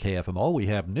here on KFMO. We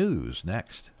have news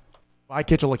next. By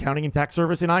Kitchell Accounting and Tax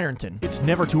Service in Ironton. It's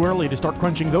never too early to start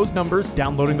crunching those numbers,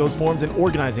 downloading those forms, and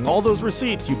organizing all those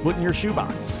receipts you put in your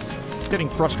shoebox. Getting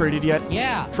frustrated yet?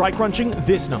 Yeah. Try crunching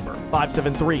this number,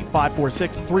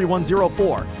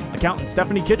 573-546-3104. Accountant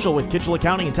Stephanie Kitchell with Kitchell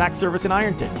Accounting and Tax Service in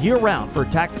Ironton. Year-round for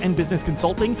tax and business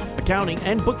consulting, accounting,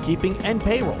 and bookkeeping, and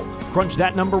payroll. Crunch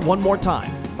that number one more time,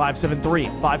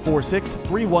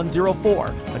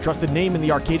 573-546-3104. A trusted name in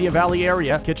the Arcadia Valley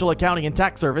area, Kitchell Accounting and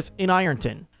Tax Service in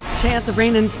Ironton. Chance of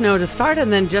rain and snow to start,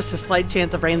 and then just a slight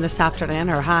chance of rain this afternoon.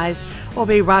 Our highs will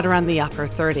be right around the upper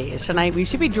 30s. Tonight we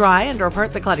should be dry under a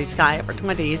partly cloudy sky, upper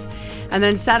 20s, and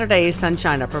then Saturday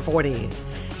sunshine, upper 40s.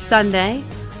 Sunday,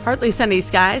 partly sunny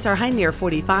skies, our high near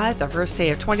 45. The first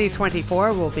day of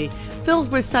 2024 will be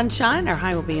filled with sunshine. Our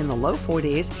high will be in the low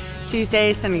 40s.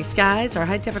 Tuesday, sunny skies. Our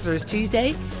high temperature is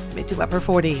Tuesday, mid to upper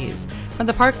 40s. From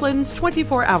the Parkland's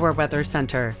 24-hour weather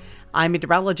center, I'm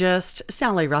meteorologist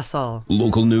Sally Russell.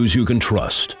 Local news you can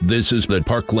trust. This is the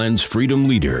Parkland's Freedom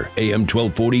Leader, AM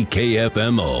 1240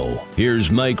 KFMO.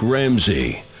 Here's Mike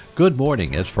Ramsey. Good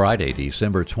morning. It's Friday,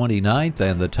 December 29th,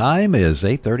 and the time is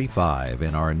 8:35.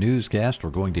 In our newscast, we're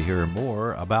going to hear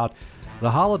more about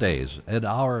the holidays and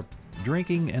our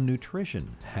drinking and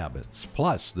nutrition habits.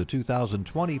 Plus, the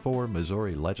 2024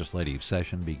 Missouri legislative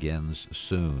session begins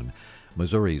soon.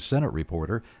 Missouri's Senate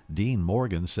reporter Dean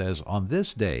Morgan says on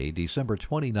this day, December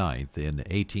 29th in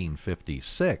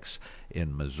 1856,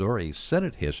 in Missouri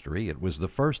Senate history, it was the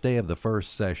first day of the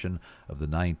first session of the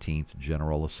 19th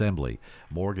General Assembly.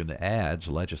 Morgan adds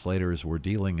legislators were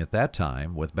dealing at that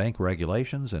time with bank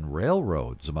regulations and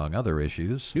railroads, among other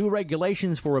issues. New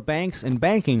regulations for banks and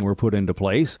banking were put into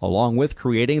place, along with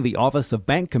creating the Office of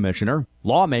Bank Commissioner.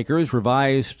 Lawmakers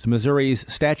revised Missouri's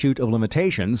statute of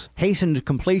limitations, hastened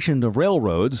completion of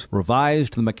railroads,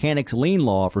 revised the mechanics lien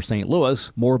law for St.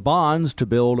 Louis, more bonds to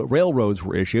build railroads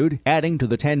were issued, adding to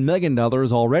the $10 million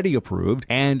already approved,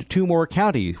 and 2 more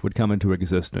counties would come into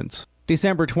existence.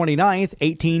 December 29th,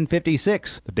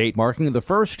 1856, the date marking the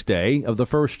first day of the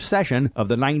first session of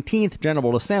the 19th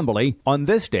General Assembly on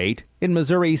this date in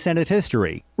Missouri Senate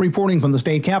history. Reporting from the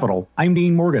state capitol, I'm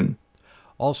Dean Morgan.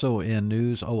 Also in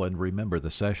news, and remember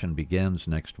the session begins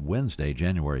next Wednesday,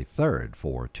 January 3rd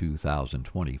for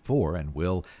 2024 and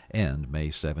will end May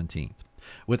 17th.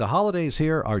 With the holidays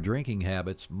here, our drinking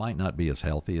habits might not be as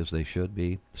healthy as they should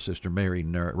be. Sister Mary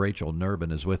Rachel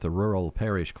Nurbin is with the Rural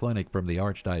Parish Clinic from the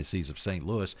Archdiocese of St.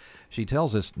 Louis. She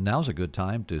tells us now's a good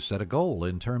time to set a goal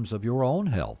in terms of your own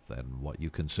health and what you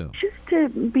consume. Just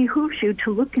behooves you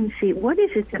to look and see, what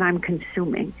is it that I'm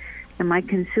consuming? Am I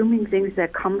consuming things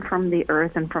that come from the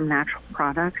earth and from natural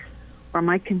products? Or am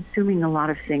I consuming a lot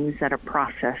of things that are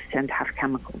processed and have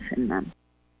chemicals in them?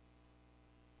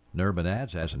 Nurbin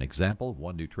adds, as an example,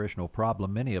 one nutritional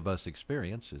problem many of us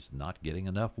experience is not getting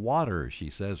enough water. She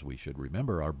says we should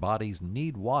remember our bodies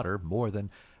need water more than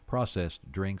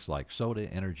processed drinks like soda,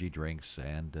 energy drinks,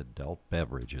 and adult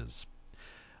beverages.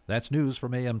 That's news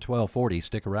from AM 1240.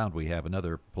 Stick around. We have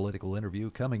another political interview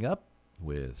coming up.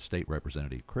 with State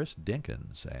Representative Chris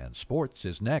Dinkins. And sports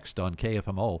is next on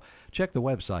KFMO. Check the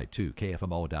website, too,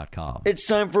 kfmo.com. It's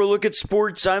time for a look at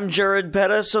sports. I'm Jared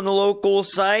Pettis on the local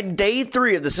side. Day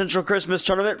 3 of the Central Christmas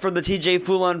Tournament from the TJ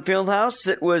Foulon Fieldhouse.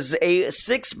 It was a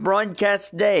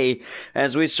 6-broadcast day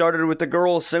as we started with the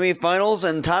girls' semifinals,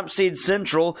 and top seed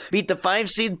Central beat the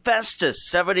 5-seed Festus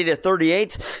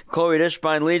 70-38. Chloe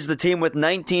Dishbine leads the team with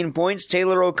 19 points.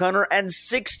 Taylor O'Connor adds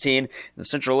 16. The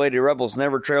Central Lady Rebels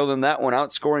never trailed in that one,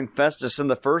 outscoring Festus in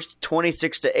the first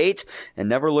 26-8, and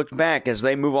never looked back as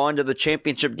they move on to the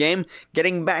championship game,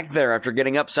 getting back there after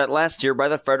getting upset last year by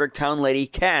the Fredericktown Lady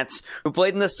Cats, who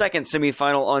played in the second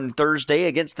semifinal on Thursday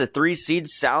against the 3-seed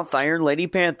South Iron Lady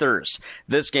Panthers.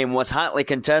 This game was hotly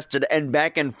contested and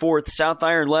back and forth. South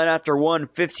Iron led after one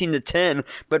 15-10,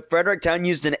 but Fredericktown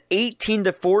used an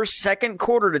 18-4 second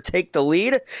quarter to take the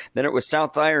lead. Then it was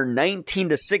South Iron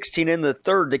 19-16 in the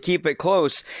third to keep it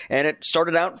close, and it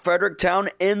started out Fredericktown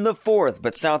in the fourth,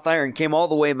 but South Iron came all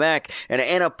the way back, and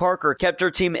Anna Parker kept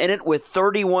her team in it with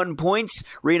 31 points.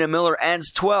 Rena Miller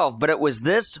adds 12, but it was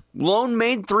this lone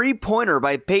made three-pointer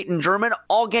by Peyton German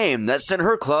all game that sent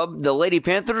her club, the Lady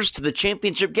Panthers, to the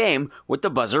championship game with the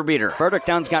buzzer beater.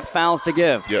 Fredericktown's got fouls to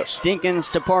give. Yes.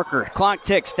 Dinkins to Parker. Clock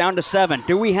ticks down to 7.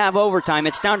 Do we have overtime?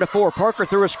 It's down to 4. Parker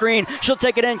through a screen. She'll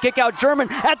take it in. Kick out German.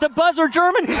 At the buzzer,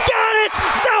 German. Got it!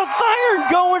 South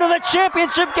Iron going to the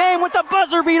championship game with the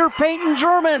buzzer beater, Peyton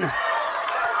German.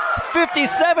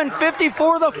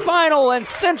 57-54 the final, and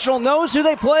Central knows who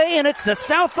they play, and it's the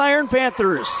South Iron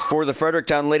Panthers. For the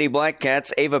Fredericktown Lady Black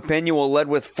Cats, Ava Penuel led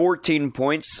with 14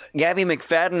 points. Gabby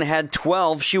McFadden had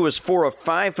 12. She was 4 of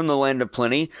 5 from the Land of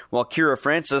Plenty, while Kira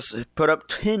Francis put up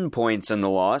 10 points in the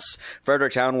loss.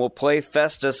 Fredericktown will play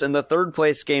Festus in the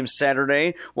third-place game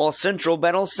Saturday, while Central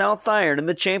battles South Iron in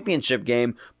the championship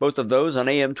game, both of those on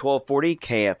AM 1240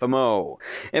 KFMO.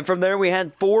 And from there, we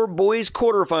had 4 boys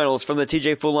quarterfinals from the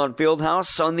TJ Foulon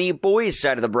Fieldhouse. On the boys'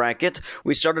 side of the bracket,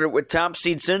 we started it with top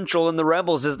seed Central and the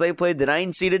Rebels as they played the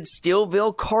 9-seeded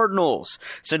Steelville Cardinals.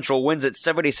 Central wins at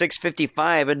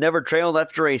 76-55 and never trailed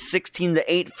after a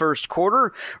 16-8 first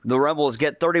quarter. The Rebels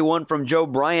get 31 from Joe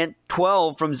Bryant,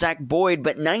 12 from Zach Boyd,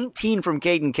 but 19 from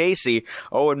Caden Casey.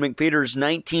 Owen McPeter's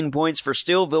 19 points for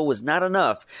Steelville was not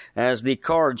enough, as the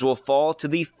Cards will fall to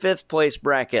the 5th place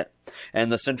bracket.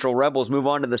 And the Central Rebels move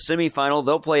on to the semifinal.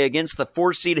 They'll play against the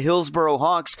 4-seed Hillsboro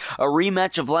Hawks, a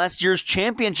rematch of last year's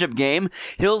championship game.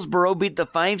 Hillsboro beat the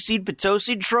 5-seed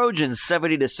Potosi Trojans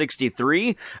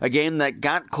 70-63, a game that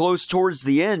got close towards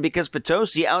the end because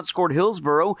Potosi outscored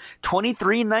Hillsboro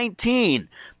 23-19.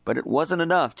 But it wasn't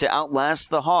enough to outlast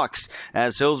the Hawks.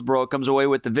 As Hillsboro comes away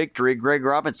with the victory, Greg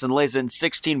Robinson lays in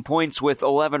 16 points with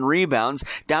 11 rebounds.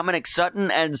 Dominic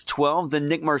Sutton adds 12. Then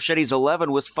Nick Marchetti's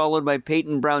 11 was followed by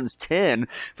Peyton Brown's 10.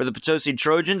 For the Potosi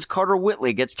Trojans, Carter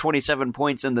Whitley gets 27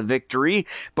 points in the victory.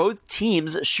 Both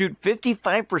teams shoot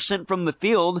 55% from the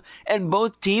field, and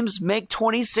both teams make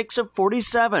 26 of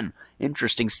 47.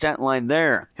 Interesting stat line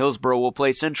there. Hillsboro will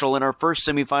play Central in our first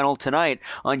semifinal tonight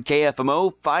on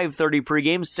KFMO, 5:30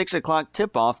 pregame, 6 o'clock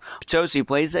tip-off. Potosi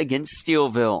plays against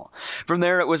Steelville. From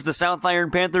there, it was the South Iron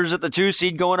Panthers at the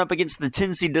 2-seed going up against the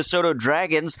 10-seed DeSoto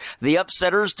Dragons. The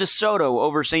upsetters, DeSoto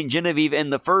over St. Genevieve in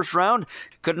the first round.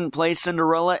 Couldn't play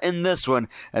Cinderella in this one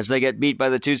as they get beat by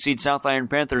the 2-seed South Iron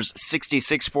Panthers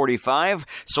 66-45.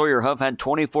 Sawyer Huff had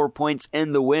 24 points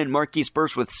in the win. Marquise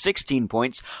Burst with 16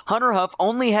 points. Hunter Huff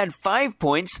only had 5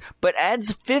 points, but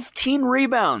adds 15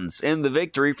 rebounds in the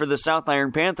victory for the South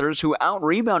Iron Panthers, who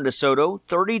out-rebound DeSoto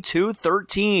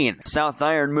 32-13. South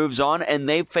Iron moves on, and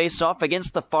they face off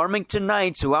against the Farmington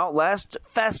Knights, who outlast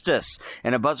Festus.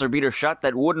 And a buzzer-beater shot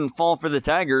that wouldn't fall for the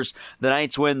Tigers. The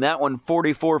Knights win that one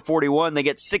 44-41. They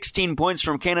get 16 points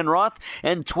from Cannon Roth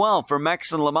and 12 from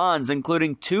Maxon Lamons,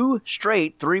 including 2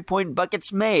 straight three-point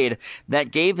buckets made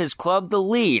that gave his club the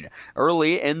lead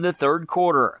early in the third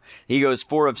quarter. He goes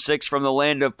 4 of 6 from the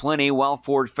Land of Plenty, while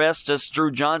for Festus, Drew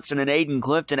Johnson and Aiden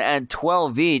Clifton add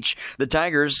 12 each. The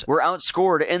Tigers were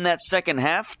outscored in that second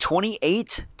half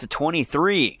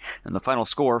 28-23, and the final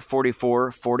score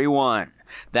 44-41.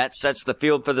 That sets the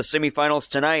field for the semifinals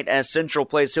tonight as Central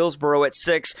plays Hillsboro at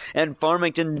 6 and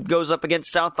Farmington goes up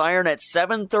against South Iron at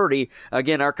 7:30.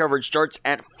 Again, our coverage starts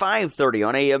at 5:30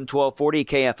 on AM 1240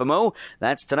 KFMO.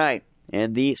 That's tonight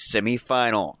in the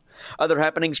semifinal. Other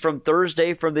happenings from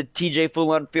Thursday from the TJ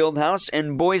Foulon Fieldhouse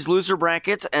and boys loser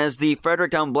bracket as the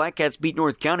Fredericktown Blackcats beat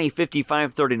North County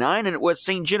 55-39, and it was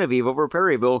St. Genevieve over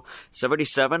Perryville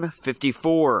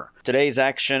 77-54. Today's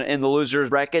action in the losers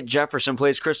bracket, Jefferson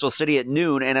plays Crystal City at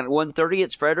noon, and at 1:30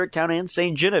 it's Fredericktown and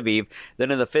St. Genevieve.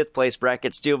 Then in the 5th place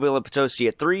bracket, Steelville and Potosi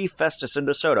at 3, Festus and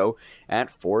DeSoto at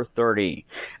 4:30.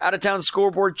 Out-of-town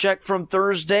scoreboard check from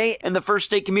Thursday in the First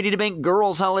State Community Bank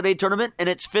Girls Holiday Tournament in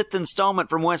its 5th installment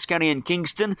from West County and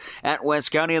Kingston. At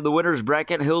West County in the winners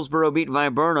bracket, Hillsboro beat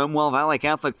Viburnum, while Valley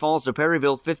Catholic falls to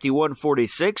Perryville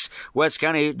 51-46. West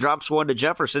County drops one to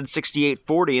Jefferson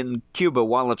 68-40, and Cuba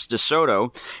wallops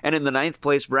DeSoto. And in the 9th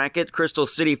place bracket, Crystal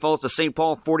City falls to St.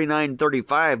 Paul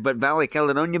 49-35, but Valley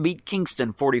Caledonia beat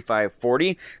Kingston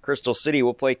 45-40. Crystal City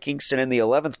will play Kingston in the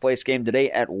 11th place game today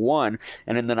at 1,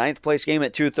 and in the 9th place game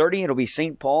at 2:30, it'll be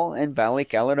St. Paul and Valley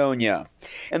Caledonia.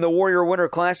 In the Warrior Winter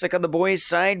Classic on the boys'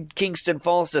 side, Kingston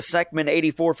falls to Seckman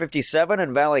 84-57,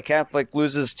 and Valley Catholic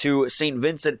loses to St.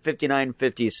 Vincent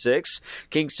 59-56.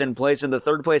 Kingston plays in the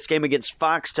 3rd place game against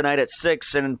Fox tonight at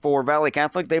 6, and for Valley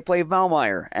Catholic, they play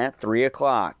Valmeyer at 3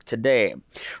 o'clock today.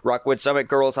 Rockwood Summit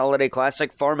Girls Holiday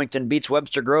Classic, Farmington beats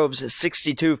Webster Groves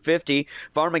 62-50.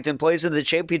 Farmington plays in the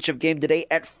championship game today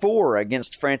at 4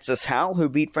 against Francis Howell, who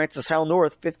beat Francis Howell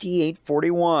North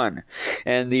 58-41.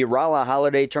 And the Rolla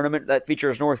Holiday Tournament that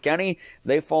features North County,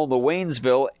 they fall to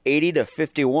Waynesville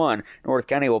 80-51. North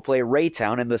County will play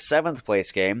Raytown in the 7th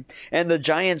place game. And the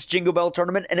Giants Jingle Bell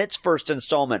Tournament in its first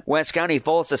installment, West County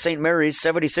falls to St. Mary's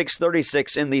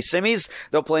 76-36 in the semis.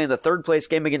 They'll play in the 3rd place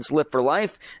game against Lift for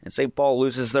Life, and St. Paul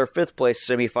loses their 5th place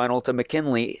semifinal to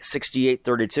McKinley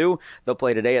 68-32. They'll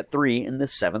play today at 3 in the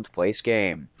 7th place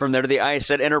game. From there to the ice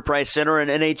at Enterprise Center in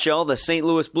NHL, the St.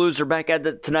 Louis Blues are back at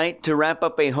it tonight to wrap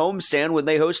up a homestand when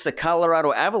they host the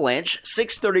Colorado Avalanche.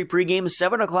 6:30 pregame,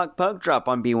 7 o'clock puck drop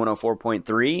on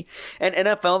B104.3. And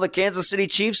NFL, the Kansas City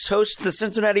Chiefs host the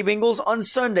Cincinnati Bengals on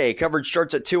Sunday. Coverage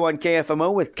starts at 2 on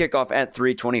KFMO with kickoff at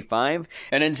 3:25.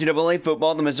 And NCAA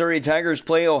football, the Missouri Tigers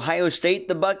play Ohio State.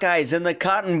 The Buckeyes in the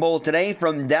Cotton Bowl today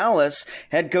from Dallas.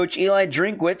 Head coach Eli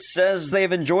Drinkwitz says they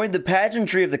have enjoyed the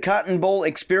pageantry of the Cotton Bowl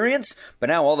experience, but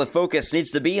now all the focus needs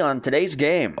to be on today's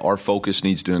game. Our focus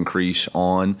needs to increase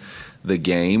on the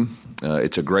game.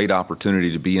 It's a great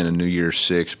opportunity to be in a New Year's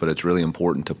Six, but it's really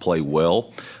important to play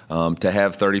well. To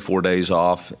have 34 days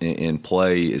off and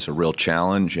play is a real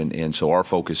challenge, and so our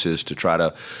focus is to try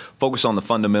to focus on the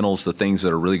fundamentals, the things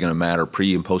that are really going to matter: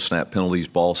 pre- and post-snap penalties,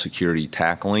 ball security,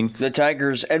 tackling. The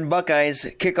Tigers and Buckeyes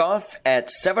kick off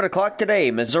at 7 o'clock today.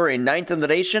 Missouri 9th in the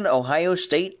nation, Ohio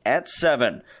State at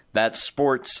 7. That's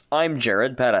sports. I'm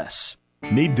Jared Pettis.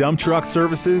 Need dump truck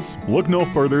services? Look no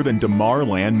further than DeMar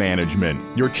Land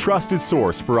Management, your trusted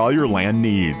source for all your land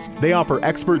needs. They offer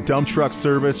expert dump truck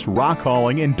service, rock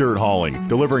hauling, and dirt hauling,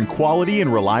 delivering quality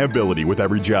and reliability with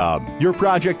every job. Your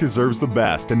project deserves the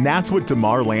best, and that's what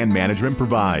DeMar Land Management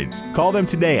provides. Call them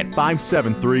today at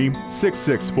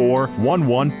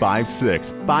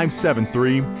 573-664-1156,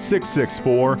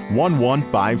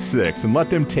 573-664-1156, and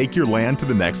let them take your land to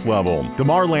the next level.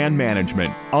 DeMar Land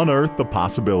Management, unearth the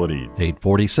possibilities.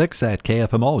 8:46 at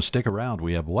KFMO. Stick around.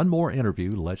 We have one more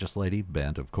interview, legislative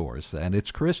bent, of course, and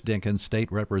it's Chris Dinkins, state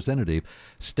representative.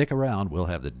 Stick around. We'll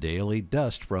have the daily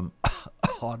dust from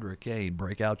Audra Kane.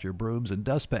 Break out your brooms and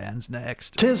dustpans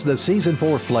next. 'Tis the season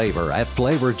for flavor at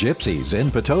Flavor Gypsies in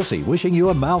Potosi, wishing you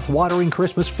a mouth-watering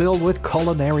Christmas filled with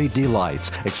culinary delights.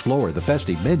 Explore the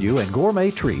festive menu and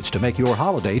gourmet treats to make your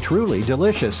holiday truly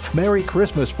delicious. Merry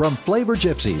Christmas from Flavor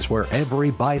Gypsies, where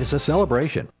every bite is a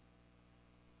celebration.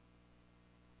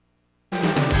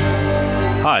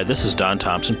 Hi, this is Don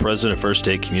Thompson, President of First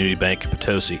State Community Bank in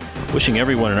Potosi, wishing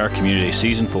everyone in our community a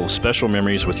season full of special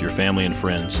memories with your family and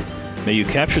friends. May you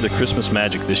capture the Christmas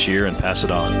magic this year and pass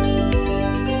it on.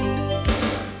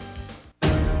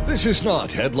 This is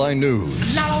not headline news.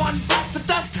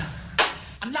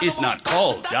 It's not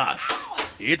called dust.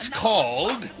 It's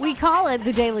called... We call it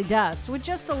the Daily Dust, with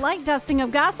just a light dusting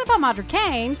of gossip. I'm Audra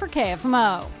Kane for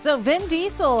KFMO. So Vin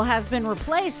Diesel has been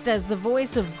replaced as the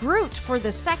voice of Groot for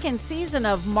the 2nd season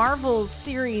of Marvel's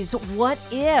series What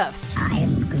If? I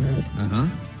am Groot.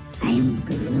 I am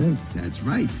Groot. That's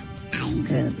right. I'm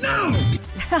Groot. No!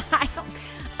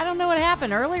 I don't know what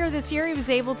happened. Earlier this year, he was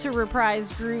able to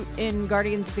reprise Groot in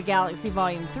Guardians of the Galaxy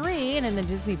Volume 3 and in the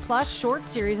Disney Plus short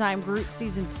series I Am Groot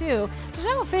Season 2. There's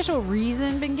no official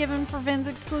reason been given for Vin's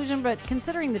exclusion, but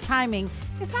considering the timing,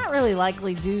 it's not really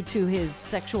likely due to his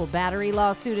sexual battery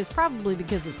lawsuit. It's probably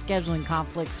because of scheduling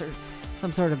conflicts or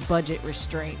some sort of budget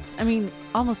restraints. I mean,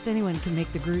 almost anyone can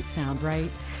make the Groot sound,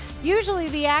 right? Usually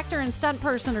the actor and stunt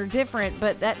person are different,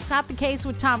 but that's not the case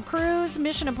with Tom Cruise.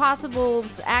 Mission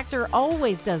Impossible's actor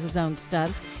always does his own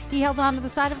stunts. He held onto the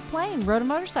side of a plane, rode a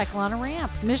motorcycle on a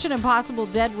ramp. Mission Impossible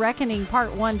Dead Reckoning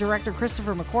Part 1 director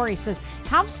Christopher McQuarrie says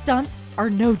Tom's stunts are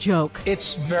no joke.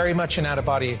 It's very much an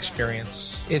out-of-body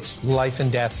experience. It's life and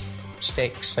death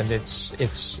stakes, and it's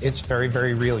very,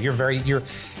 very real.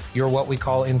 You're what we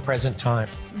call in present time.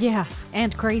 Yeah,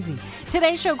 and crazy.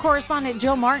 Today's show correspondent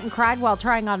Jill Martin cried while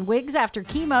trying on wigs after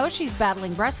chemo. She's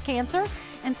battling breast cancer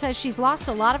and says she's lost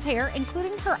a lot of hair,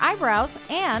 including her eyebrows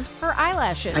and her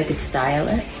eyelashes. I could style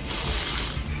it,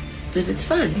 but it's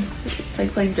fun. It's like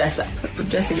playing dress up. I'm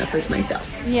dressing up as myself.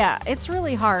 Yeah, it's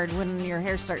really hard when your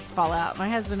hair starts to fall out. My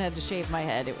husband had to shave my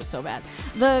head. It was so bad.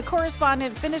 The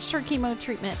correspondent finished her chemo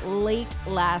treatment late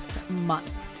last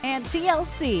month. And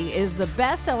TLC is the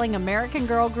best-selling American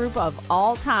girl group of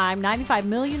all time. 95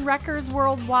 million records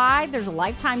worldwide. There's a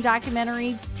Lifetime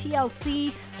documentary,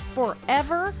 TLC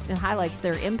Forever. It highlights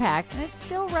their impact, and it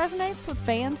still resonates with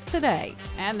fans today.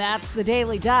 And that's the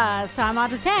Daily Dust. I'm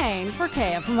Audrey Kane for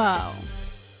KFMO.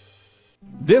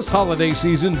 This holiday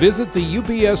season, visit the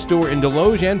UPS store in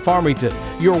Deloge and Farmington,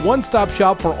 your one-stop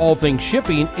shop for all things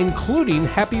shipping, including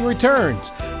happy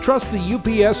returns. Trust the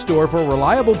UPS store for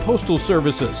reliable postal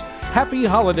services. Happy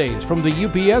holidays from the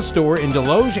UPS store in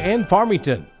Deloge and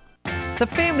Farmington. The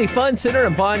Family Fun Center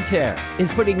in Bonne Terre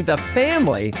is putting the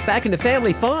family back into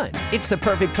family fun. It's the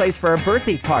perfect place for a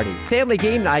birthday party, family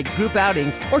game night, group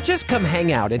outings, or just come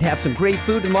hang out and have some great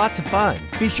food and lots of fun.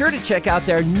 Be sure to check out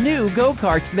their new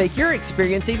go-karts to make your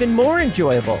experience even more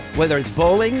enjoyable. Whether it's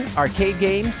bowling, arcade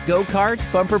games,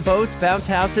 go-karts, bumper boats, bounce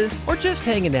houses, or just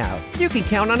hanging out, you can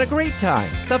count on a great time.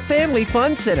 The Family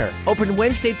Fun Center, open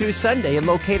Wednesday through Sunday and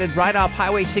located right off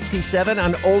Highway 67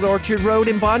 on Old Orchard Road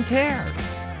in Bonne Terre.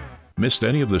 Missed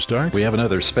any of the start? We have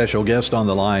another special guest on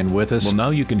the line with us. Well, now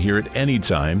you can hear it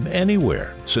anytime,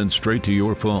 anywhere, sent straight to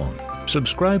your phone.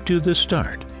 Subscribe to The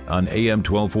Start on AM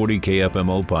 1240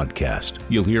 KFMO podcast.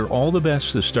 You'll hear all the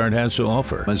best The Start has to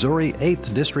offer. Missouri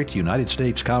 8th District United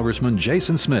States Congressman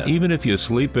Jason Smith. Even if you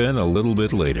sleep in a little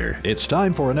bit later. It's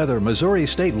time for another Missouri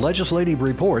State Legislative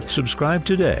Report. Subscribe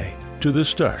today to The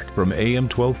Start from AM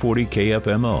 1240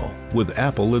 KFMO with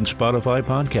Apple and Spotify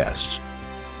podcasts.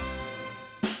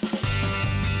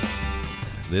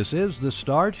 This is The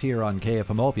Start here on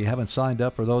KFMO. If you haven't signed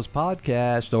up for those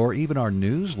podcasts or even our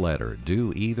newsletter,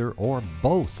 do either or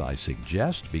both, I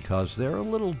suggest, because they're a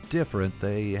little different.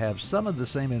 They have some of the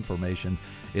same information.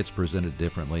 It's presented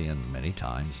differently, and many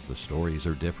times the stories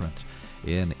are different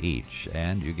in each.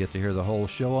 And you get to hear the whole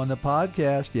show on the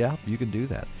podcast. Yeah, you can do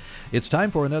that. It's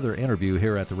time for another interview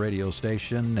here at the radio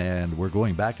station, and we're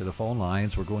going back to the phone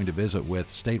lines. We're going to visit with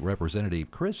State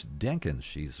Representative Chris Dinkins.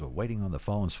 She's waiting on the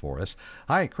phones for us.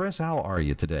 Hi, Chris. How are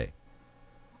you today?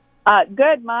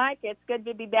 Good, Mike. It's good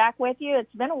to be back with you.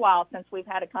 It's been a while since we've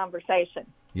had a conversation.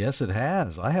 Yes, it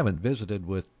has. I haven't visited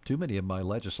with too many of my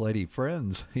legislative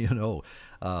friends,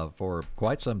 for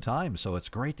quite some time, so it's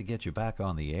great to get you back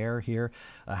on the air here.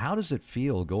 How does it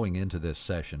feel going into this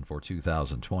session for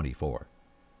 2024?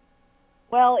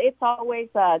 Well, it's always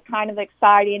kind of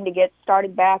exciting to get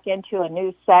started back into a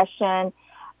new session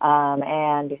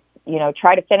and,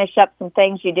 try to finish up some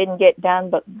things you didn't get done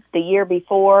but the year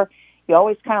before. You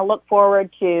always kind of look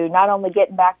forward to not only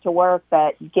getting back to work,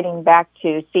 but getting back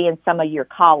to seeing some of your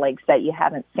colleagues that you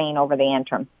haven't seen over the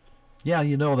interim. Yeah,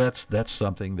 that's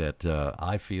something that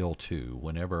I feel too.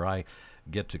 Whenever I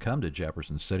get to come to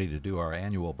Jefferson City to do our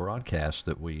annual broadcast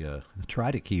that we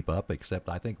try to keep up, except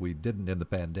I think we didn't in the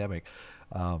pandemic.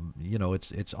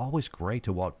 It's always great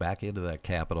to walk back into that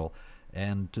Capitol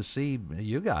and to see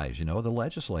you guys, the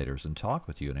legislators, and talk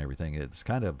with you and everything. It's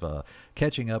kind of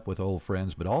catching up with old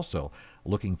friends, but also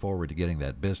looking forward to getting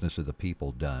that business of the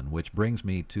people done, which brings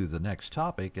me to the next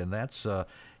topic, and that's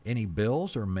any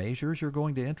bills or measures you're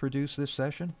going to introduce this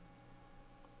session?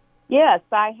 Yes,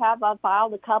 I have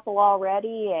filed a couple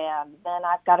already, and then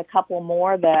I've got a couple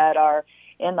more that are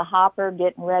in the hopper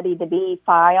getting ready to be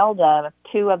filed.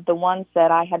 Two of the ones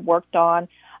that I had worked on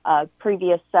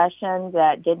previous sessions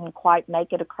that didn't quite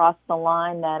make it across the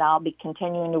line that I'll be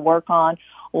continuing to work on.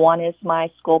 One is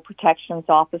my School Protections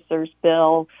Officers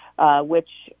Bill, which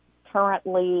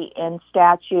currently in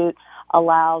statute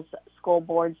allows school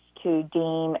boards to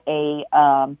deem a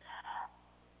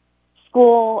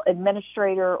school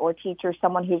administrator or teacher,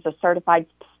 someone who's a certified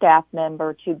staff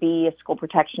member, to be a school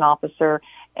protection officer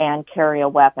and carry a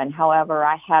weapon. However,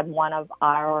 I had one of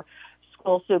our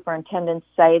school superintendents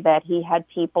say that he had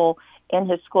people in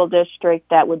his school district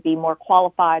that would be more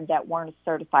qualified that weren't a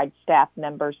certified staff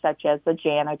member, such as a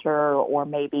janitor or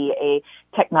maybe a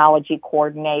technology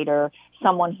coordinator.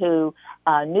 someone who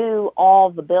knew all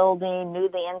the building, knew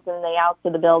the ins and the outs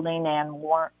of the building, and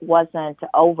wasn't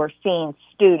overseeing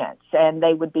students, and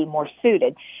they would be more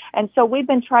suited. And so we've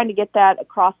been trying to get that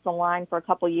across the line for a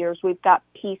couple of years. We've got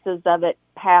pieces of it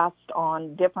passed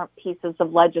on different pieces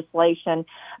of legislation,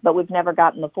 but we've never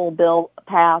gotten the full bill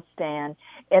passed. And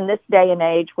in this day and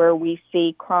age where we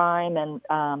see crime and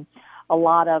a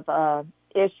lot of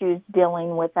issues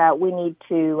dealing with that, we need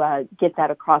to get that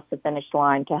across the finish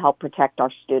line to help protect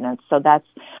our students. So that's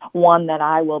one that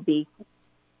I will be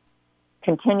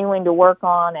continuing to work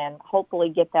on and hopefully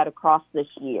get that across this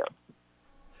year.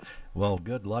 Well,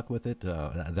 good luck with it.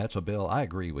 That's a bill. I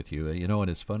agree with you. You know, and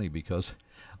it's funny because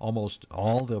almost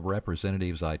all the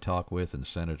representatives I talk with and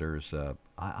senators,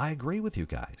 I agree with you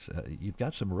guys. You've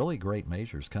got some really great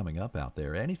measures coming up out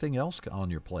there. Anything else on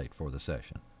your plate for the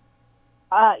session?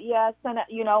 Yes, and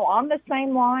on the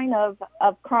same line of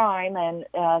crime and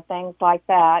things like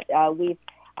that,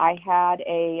 I had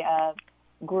a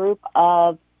group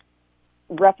of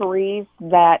referees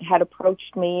that had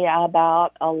approached me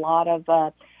about a lot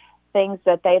of things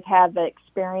that they've had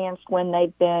experienced when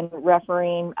they've been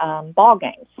refereeing ball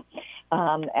games.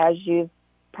 As you've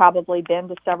probably been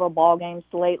to several ball games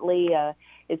lately,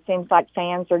 it seems like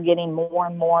fans are getting more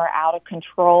and more out of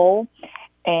control,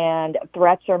 and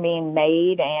threats are being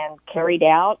made and carried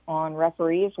out on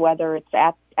referees, whether it's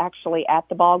actually at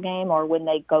the ball game or when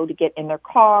they go to get in their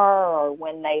car or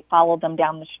when they follow them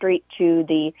down the street to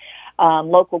the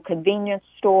local convenience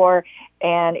store.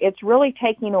 And it's really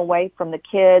taking away from the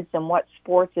kids and what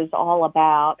sports is all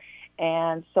about.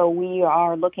 And so we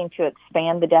are looking to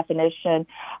expand the definition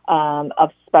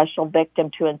of special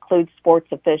victim to include sports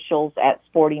officials at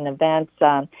sporting events,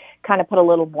 kind of put a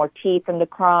little more teeth in the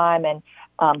crime and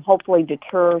hopefully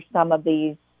deter some of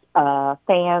these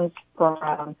fans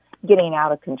from getting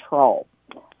out of control.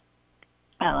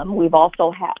 We've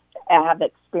also have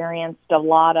experienced a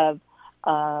lot of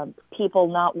people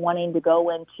not wanting to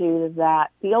go into that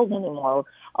field anymore.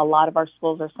 A lot of our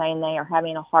schools are saying they are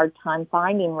having a hard time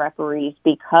finding referees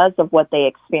because of what they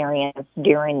experienced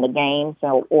during the games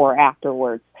or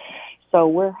afterwards. So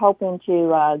we're hoping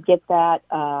to get that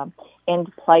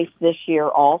into place this year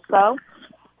also.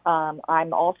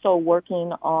 I'm also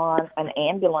working on an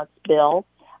ambulance bill.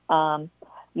 When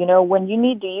you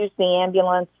need to use the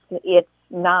ambulance, it's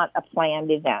not a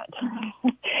planned event.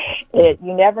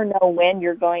 You never know when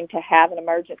you're going to have an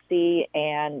emergency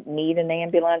and need an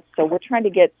ambulance. So we're trying to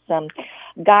get some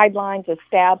guidelines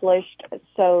established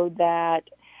so that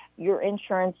your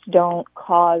insurance don't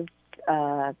cause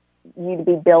you to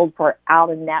be billed for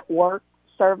out-of-network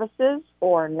services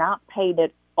or not paid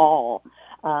at all.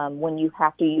 When you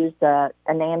have to use an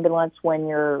ambulance when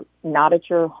you're not at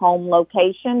your home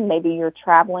location, maybe you're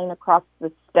traveling across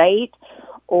the state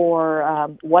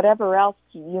or wherever else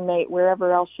you may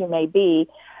be,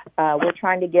 we're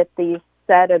trying to get these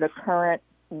set at a current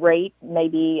rate,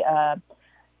 maybe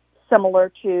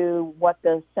similar to what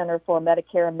the Center for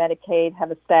Medicare and Medicaid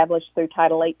have established through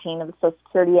Title 18 of the Social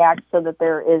Security Act, so that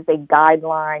there is a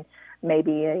guideline,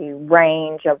 maybe a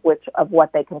range of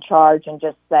what they can charge, and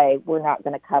just say we're not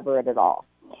going to cover it at all.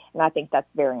 And I think that's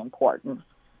very important.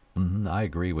 I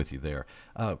agree with you there.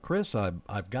 Chris,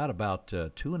 I've got about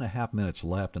 2.5 minutes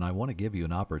left, and I want to give you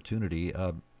an opportunity.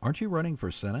 Aren't you running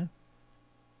for Senate?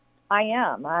 I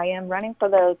am. I am running for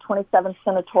the 27th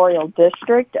Senatorial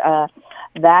District.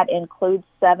 That includes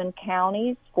 7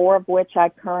 counties, 4 of which I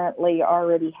currently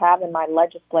already have in my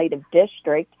legislative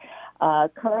district.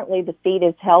 Currently, the seat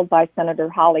is held by Senator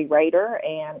Holly Rader,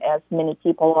 and as many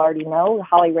people already know,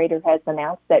 Holly Rader has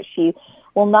announced that she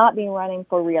will not be running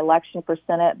for re-election for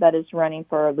Senate, but is running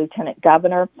for lieutenant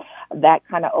governor. That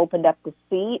kind of opened up the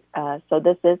seat. So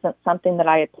this isn't something that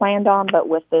I had planned on, but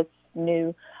with this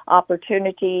new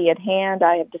opportunity at hand,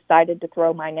 I have decided to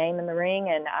throw my name in the ring,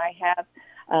 and I have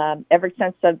ever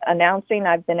since announcing,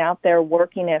 I've been out there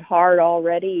working it hard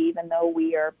already. Even though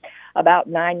we are about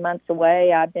 9 months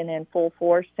away, I've been in full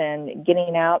force and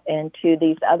getting out into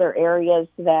these other areas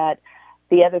that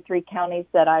the other 3 counties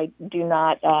that I do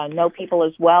not know people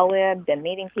as well in, been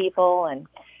meeting people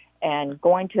and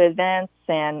going to events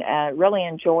and really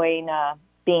enjoying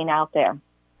being out there.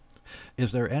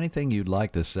 Is there anything you'd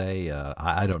like to say?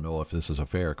 I don't know if this is a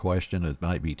fair question. It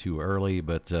might be too early,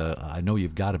 but I know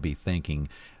you've got to be thinking,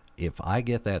 if I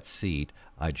get that seat,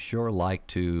 I'd sure like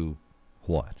to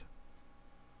what?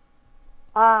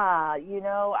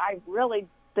 I've really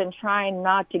been trying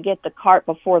not to get the cart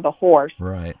before the horse.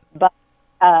 Right. But,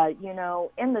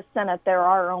 in the Senate, there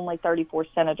are only 34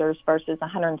 senators versus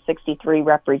 163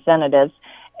 representatives.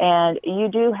 And you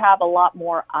do have a lot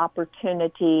more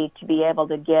opportunity to be able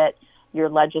to get your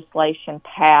legislation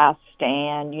passed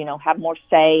and, have more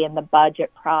say in the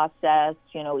budget process,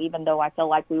 even though I feel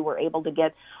like we were able to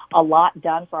get a lot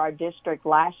done for our district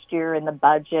last year in the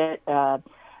budget,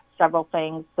 several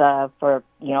things for,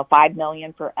 $5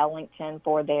 million for Ellington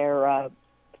for their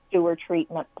sewer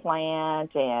treatment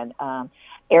plant and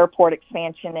airport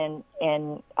expansion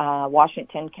in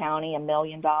Washington County, $1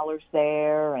 million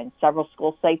there, and several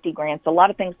school safety grants, a lot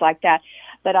of things like that.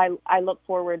 But I look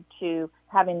forward to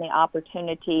having the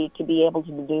opportunity to be able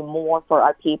to do more for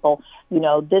our people.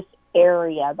 This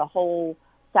area, the whole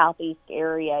southeast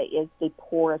area, is the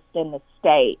poorest in the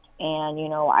state. And,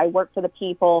 I work for the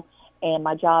people, and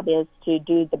my job is to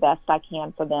do the best I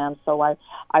can for them. So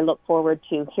I look forward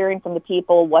to hearing from the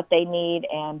people what they need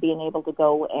and being able to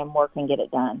go and work and get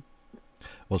it done.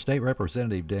 Well, State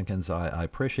Representative Dinkins, I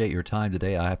appreciate your time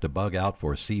today. I have to bug out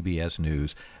for CBS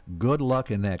News. Good luck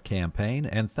in that campaign,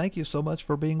 and thank you so much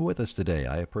for being with us today.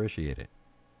 I appreciate it.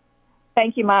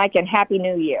 Thank you, Mike, and Happy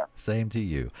New Year. Same to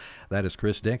you. That is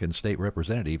Chris Dinkins, State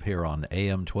Representative here on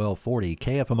AM 1240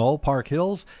 KFMO Park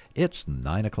Hills. It's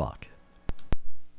 9 o'clock.